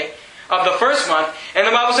 14th day of the first month, and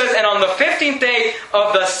the Bible says, and on the 15th day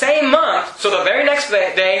of the same month, so the very next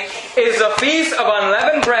day, is the feast of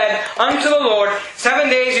unleavened bread unto the Lord. 7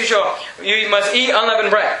 days you must eat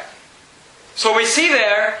unleavened bread. So we see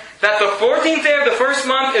there that the 14th day of the first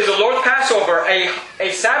month is the Lord's Passover,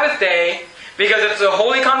 a Sabbath day, because it's a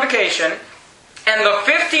holy convocation. And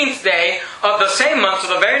the 15th day of the same month,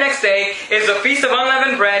 so the very next day, is the Feast of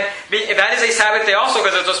Unleavened Bread. That is a Sabbath day also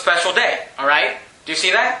because it's a special day. Alright? Do you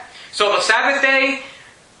see that? So the Sabbath day,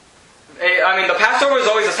 the Passover is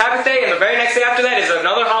always a Sabbath day, and the very next day after that is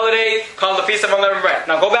another holiday called the Feast of Unleavened Bread.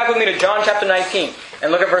 Now go back with me to John chapter 19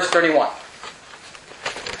 and look at verse 31.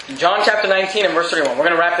 John chapter 19 and verse 31. We're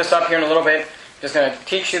going to wrap this up here in a little bit. Just going to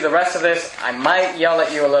teach you the rest of this. I might yell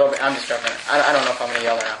at you a little bit. I'm just joking. I don't know if I'm going to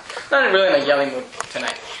yell or not. I'm not really in a yelling mood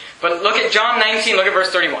tonight. But look at John 19. Look at verse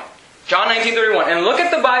 31. John 19:31. And look at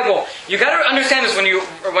the Bible. You got to understand this when you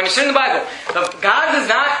sit in the Bible. God does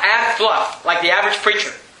not add fluff like the average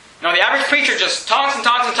preacher. The average preacher just talks and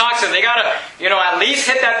talks and talks, and they got to, at least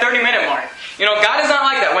hit that 30-minute mark. God is not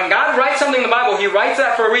like that. When God writes something in the Bible, He writes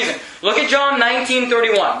that for a reason. Look at John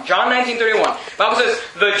 19:31. John 19:31. The Bible says,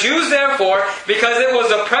 the Jews therefore, because it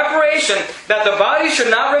was a preparation that the body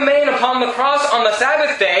should not remain upon the cross on the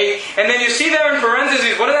Sabbath day. And then you see there in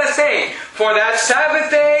parentheses, what does that say? For that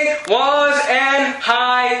Sabbath day was an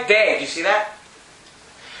high day. Do you see that?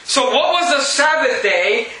 So what was the Sabbath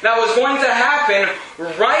day that was going to happen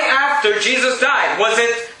right after Jesus died? Was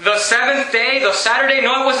it the seventh day, the Saturday?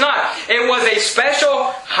 No, it was not. It was a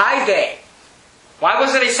special high day. Why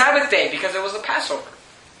was it a Sabbath day? Because it was the Passover.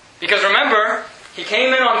 Because remember, He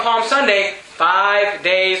came in on Palm Sunday 5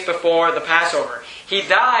 days before the Passover. He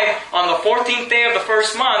died on the 14th day of the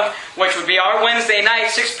first month, which would be our Wednesday night,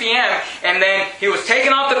 6 p.m. And then He was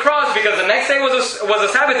taken off the cross because the next day was a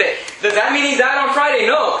Sabbath day. Does that mean He died on Friday?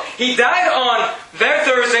 No. He died on their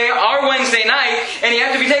Thursday, our Wednesday night, and He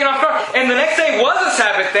had to be taken off the cross. And the next day was a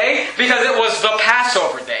Sabbath day because it was the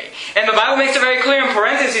Passover day. And the Bible makes it very clear in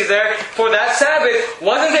parentheses there, for that Sabbath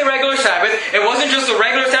wasn't a regular Sabbath. It wasn't just a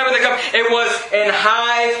regular Sabbath that comes. It was an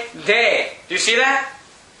high day. Do you see that?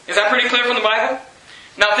 Is that pretty clear from the Bible?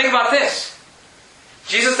 Now think about this.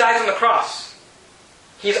 Jesus dies on the cross.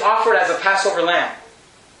 He's offered as a Passover lamb.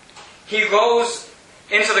 He goes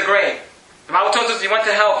into the grave. The Bible tells us He went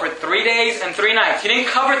to hell for 3 days and 3 nights. He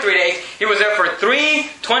didn't cover 3 days. He was there for 3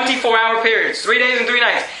 24-hour periods. 3 days and 3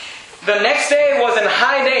 nights. The next day was a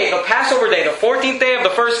high day, the Passover day, the 14th day of the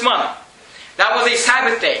first month. That was a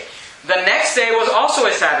Sabbath day. The next day was also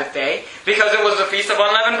a Sabbath day because it was the Feast of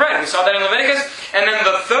Unleavened Bread. We saw that in Leviticus. And then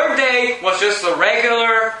the third day was just the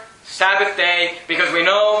regular Sabbath day because we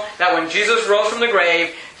know that when Jesus rose from the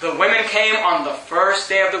grave, the women came on the first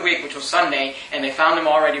day of the week, which was Sunday, and they found Him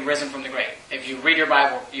already risen from the grave. If you read your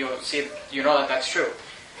Bible, you know that that's true.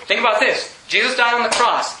 Think about this. Jesus died on the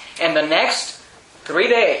cross, and the next 3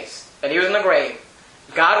 days that He was in the grave,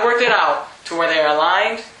 God worked it out to where they are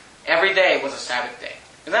aligned. Every day was a Sabbath day.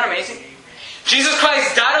 Isn't that amazing? Jesus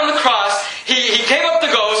Christ died on the cross. He gave up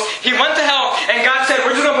the ghost. He went to hell. And God said,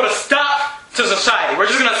 we're just going to put a stop to society. We're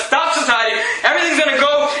just going to stop society. Everything's going to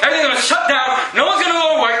go. Everything's going to shut down. No one's going to go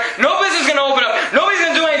to work. No business is going to open up. Nobody's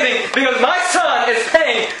going to do anything because my Son is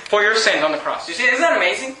paying for your sins on the cross. You see, isn't that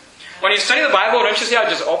amazing? When you study the Bible, don't you see how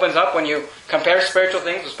it just opens up when you compare spiritual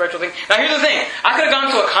things with spiritual things? Now here's the thing. I could have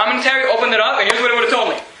gone to a commentary, opened it up, and here's what it would have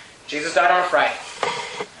told me. Jesus died on a Friday.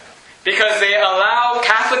 Because they allow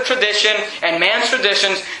Catholic tradition and man's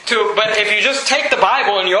traditions to... But if you just take the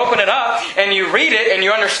Bible and you open it up and you read it and you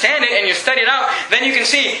understand it and you study it out, then you can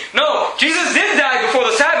see, no, Jesus did die before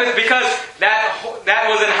the Sabbath because that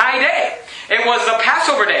was a high day. It was the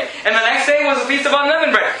Passover day. And the next day was the Feast of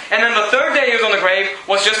Unleavened Bread. And then the third day He was on the grave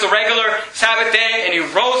was just a regular Sabbath day, and He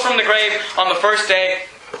rose from the grave on the first day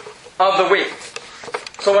of the week.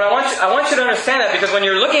 So what I want you to understand that, because when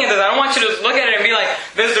you're looking at this, I don't want you to look at it and be like,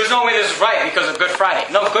 there's no way this is right because of Good Friday.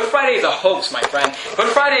 No, Good Friday is a hoax, my friend.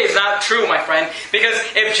 Good Friday is not true, my friend. Because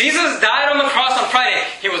if Jesus died on the cross on Friday,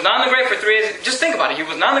 He was not in the grave for 3 days. Just think about it. He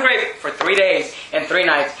was not in the grave for 3 days and 3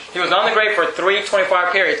 nights. He was not in the grave for 3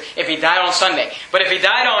 24-hour periods if He died on Sunday. But if He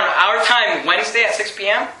died on our time, Wednesday at 6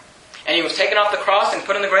 p.m., and He was taken off the cross and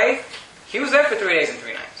put in the grave, He was there for 3 days and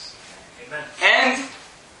 3 nights. Amen. And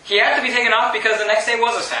he had to be taken off because the next day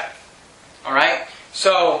was a Sabbath. Alright?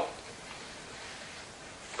 So,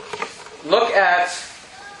 look at...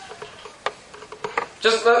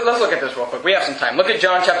 let's look at this real quick. We have some time. Look at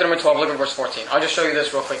John chapter number 12. Look at verse 14. I'll just show you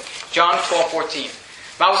this real quick. John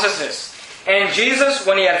 12:14. Bible says this. And Jesus,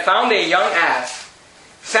 when he had found a young ass,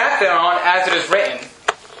 sat thereon, as it is written,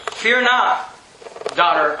 Fear not,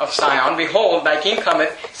 daughter of Sion. Behold, thy king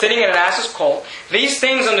cometh, sitting in an ass's colt. These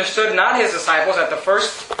things understood not his disciples at the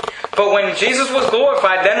first. But when Jesus was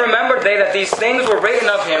glorified, then remembered they that these things were written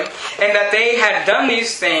of him, and that they had done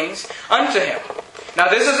these things unto him. Now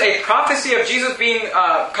this is a prophecy of Jesus being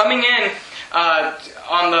coming in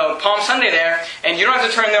on the Palm Sunday there, and you don't have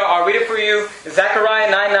to turn there, I'll read it for you.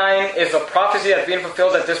 Zechariah 9:9 is a prophecy that's being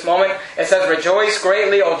fulfilled at this moment. It says, Rejoice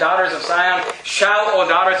greatly, O daughters of Zion, shout, O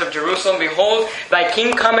daughters of Jerusalem, behold, thy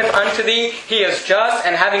king cometh unto thee, he is just,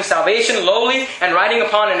 and having salvation, lowly, and riding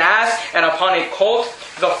upon an ass, and upon a colt,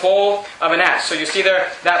 the foal of an ass. So you see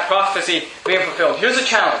there, that prophecy being fulfilled. Here's a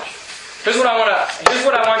challenge. Here's what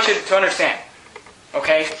I want you to understand.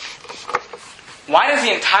 Okay? Why does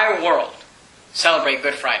the entire world celebrate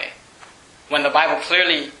Good Friday when the Bible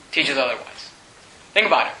clearly teaches otherwise? Think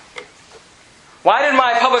about it. Why did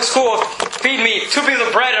my public school feed me 2 pieces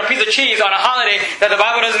of bread and a piece of cheese on a holiday that the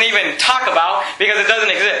Bible doesn't even talk about because it doesn't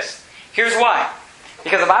exist? Here's why.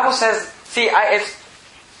 Because the Bible says,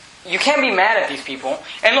 you can't be mad at these people.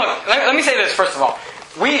 And look, let me say this first of all.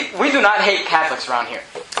 We do not hate Catholics around here.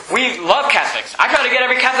 We love Catholics. I try to get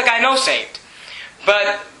every Catholic I know saved.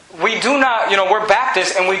 But we do not, we're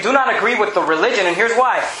Baptists and we do not agree with the religion, and here's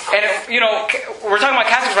why. And, we're talking about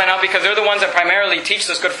Catholics right now because they're the ones that primarily teach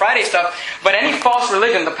this Good Friday stuff. But any false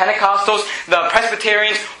religion, the Pentecostals, the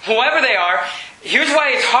Presbyterians, whoever they are, here's why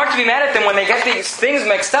it's hard to be mad at them when they get these things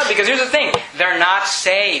mixed up. Because here's the thing, they're not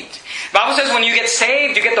saved. The Bible says when you get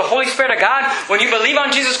saved, you get the Holy Spirit of God. When you believe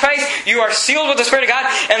on Jesus Christ, you are sealed with the Spirit of God.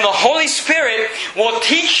 And the Holy Spirit will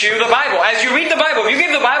teach you the Bible. As you read the Bible, if you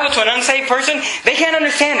give the Bible to an unsaved person, they can't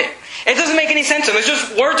understand it. It doesn't make any sense to them. It's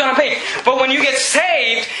just words on a page. But when you get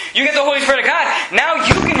saved, you get the Holy Spirit of God. Now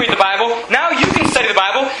you can read the Bible. Now you can study the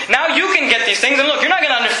Bible. Now you can get these things. And look, you're not going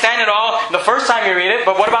to understand it all the first time you read it.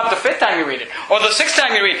 But what about the 5th time you read it? Or the 6th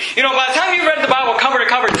time you read it? By the time you've read the Bible cover to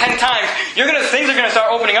cover 10 times, things are going to start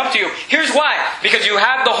opening up to you. Here's why. Because you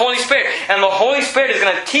have the Holy Spirit. And the Holy Spirit is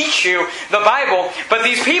going to teach you the Bible. But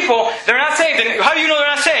these people, they're not saved. And how do you know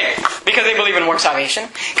they're not saved? Because they believe in work salvation.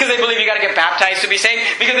 Because they believe you got to get baptized to be saved.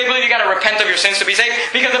 Because they believe you got to repent of your sins to be saved.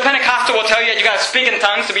 Because the Pentecostal will tell you that you got to speak in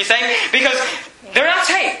tongues to be saved. Because they're not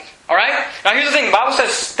saved. Alright? Now here's the thing. The Bible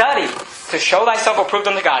says, study to show thyself approved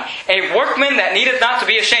unto God. A workman that needeth not to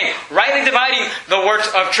be ashamed. Rightly dividing the words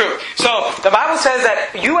of truth. So, the Bible says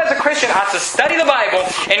that you as a Christian ought to study the Bible,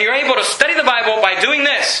 and you're able to study the Bible by doing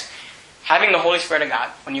this. Having the Holy Spirit of God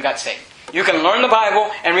when you got saved. You can learn the Bible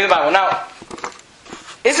and read the Bible. Now,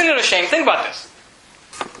 isn't it a shame? Think about this.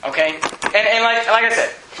 Okay? And like I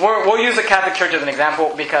said, we'll use the Catholic Church as an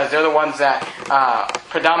example because they're the ones that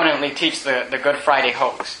predominantly teach the Good Friday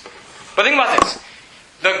hoax. But think about this.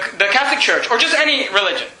 The Catholic Church, or just any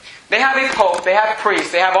religion, they have a pope, they have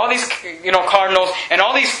priests, they have all these cardinals, and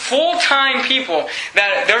all these full-time people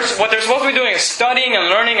that what they're supposed to be doing is studying and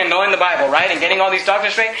learning and knowing the Bible, right? And getting all these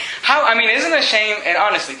doctrines straight. Isn't it a shame, and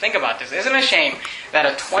honestly, think about this, isn't it a shame that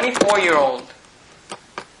a 24-year-old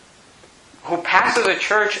who pastors a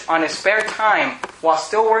church on his spare time while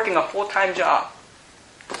still working a full-time job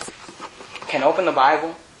can open the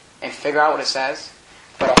Bible and figure out what it says,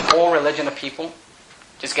 but a whole religion of people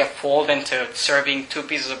just get fooled into serving 2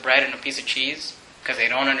 pieces of bread and a piece of cheese because they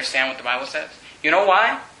don't understand what the Bible says? You know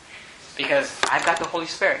why? Because I've got the Holy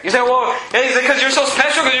Spirit. You say, well, is it because you're so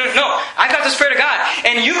special? No, I've got the Spirit of God.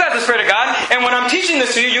 And you've got the Spirit of God. And when I'm teaching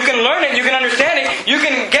this to you, you can learn it, you can understand it, you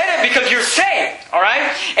can get it because you're saved.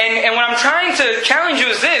 Alright? And what I'm trying to challenge you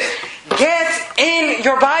is this. Get in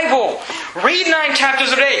your Bible. Read 9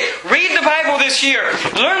 chapters a day. Read the Bible this year.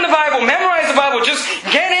 Learn the Bible. Memorize the Bible. Just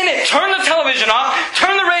get in it. Turn the television off.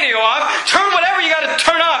 Turn the radio off. Turn whatever you got to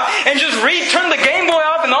turn off. And just read. Turn the Game Boy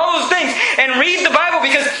off and all those things. And read the Bible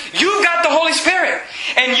because you've got the Holy Spirit.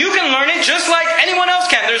 And you can learn it just like anyone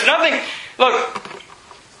else can. There's nothing... Look,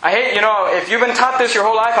 I hate, if you've been taught this your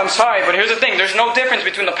whole life, I'm sorry. But here's the thing. There's no difference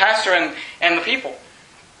between the pastor and the people.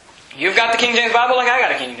 You've got the King James Bible like I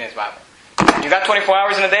got a King James Bible. You got 24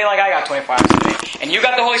 hours in a day like I got 24 hours in a day. And you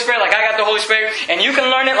got the Holy Spirit like I got the Holy Spirit. And you can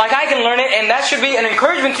learn it like I can learn it. And that should be an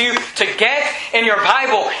encouragement to you to get in your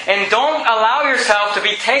Bible. And don't allow yourself to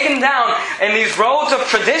be taken down in these roads of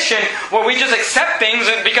tradition where we just accept things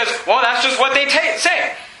because, well, that's just what they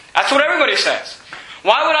say. That's what everybody says.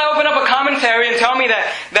 Why would I open up a commentary and tell me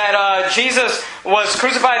that Jesus was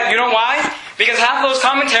crucified? You know why? Because half of those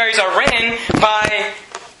commentaries are written by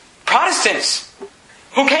Protestants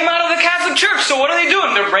who came out of the Catholic Church. So what are they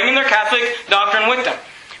doing? They're bringing their Catholic doctrine with them.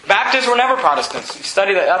 Baptists were never Protestants. You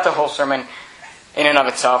study that. That's a whole sermon in and of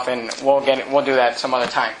itself, and we'll do that some other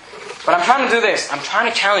time. But I'm trying to do this. I'm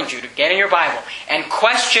trying to challenge you to get in your Bible and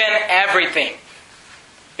question everything.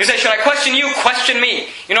 You say, should I question you? Question me.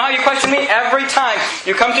 You know how you question me? Every time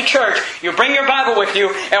you come to church, you bring your Bible with you,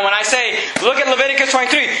 and when I say, look at Leviticus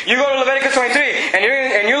 23, you go to Leviticus 23,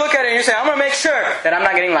 and you look at it and you say, I'm going to make sure that I'm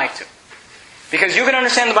not getting lied to. Because you can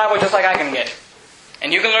understand the Bible just like I can get it.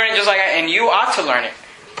 And you can learn it just like and you ought to learn it.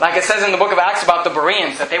 Like it says in the book of Acts about the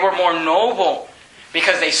Bereans, that they were more noble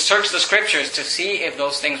because they searched the Scriptures to see if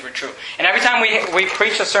those things were true. And every time we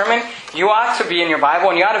preach a sermon, you ought to be in your Bible,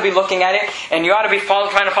 and you ought to be looking at it, and you ought to be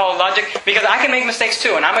trying to follow logic, because I can make mistakes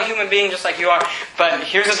too, and I'm a human being just like you are. But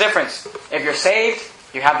here's the difference. If you're saved,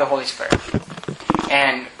 you have the Holy Spirit.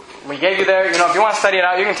 And we gave you there, if you want to study it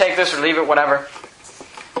out, you can take this or leave it, whatever.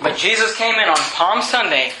 But Jesus came in on Palm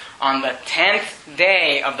Sunday, on the 10th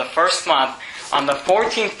day of the first month. On the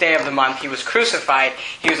 14th day of the month, He was crucified.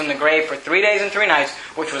 He was in the grave for 3 days and 3 nights,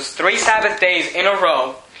 which was 3 Sabbath days in a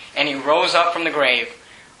row. And He rose up from the grave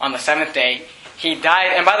on the 7th day. He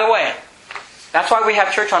died. And by the way, that's why we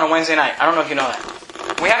have church on a Wednesday night. I don't know if you know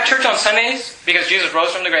that. We have church on Sundays because Jesus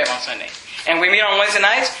rose from the grave on Sunday. And we meet on Wednesday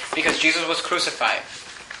nights because Jesus was crucified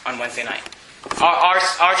on Wednesday night.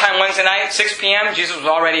 Our time Wednesday night, 6 p.m., Jesus was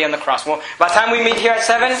already on the cross. Well, by the time we meet here at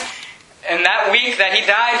 7... in that week that He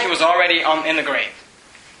died, He was already in the grave.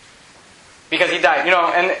 Because He died.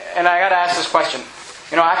 And I got to ask this question.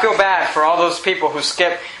 I feel bad for all those people who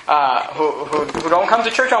skip, who don't come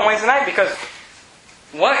to church on Wednesday night, because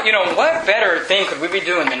what better thing could we be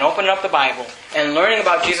doing than opening up the Bible and learning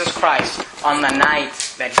about Jesus Christ on the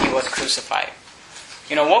night that He was crucified?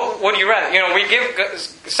 What would you rather? We give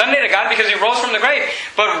Sunday to God because He rose from the grave.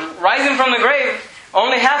 But rising from the grave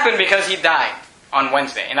only happened because He died on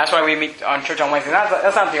Wednesday. And that's why we meet on church on Wednesday.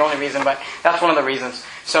 That's not the only reason, but that's one of the reasons.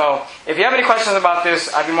 So, if you have any questions about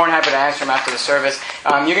this, I'd be more than happy to answer them after the service.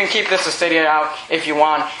 You can keep this to study it out if you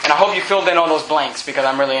want. And I hope you filled in all those blanks, because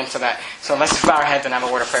I'm really into that. So let's bow our heads and have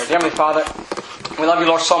a word of prayer. Dear Heavenly Father, we love You,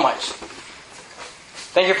 Lord, so much.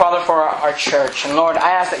 Thank You, Father, for our church. And Lord,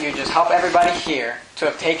 I ask that You just help everybody here to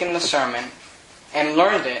have taken the sermon and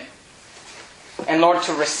learned it. And Lord,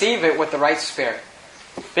 to receive it with the right spirit.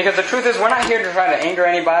 Because the truth is, we're not here to try to anger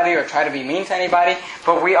anybody or try to be mean to anybody,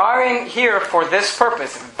 but we are here for this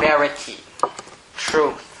purpose: verity,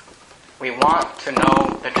 truth. We want to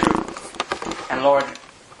know the truth. And Lord,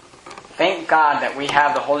 thank God that we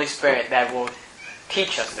have the Holy Spirit that will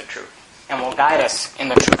teach us the truth and will guide us in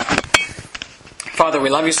the truth. Father, we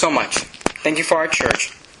love You so much. Thank You for our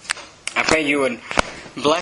church. I pray You would bless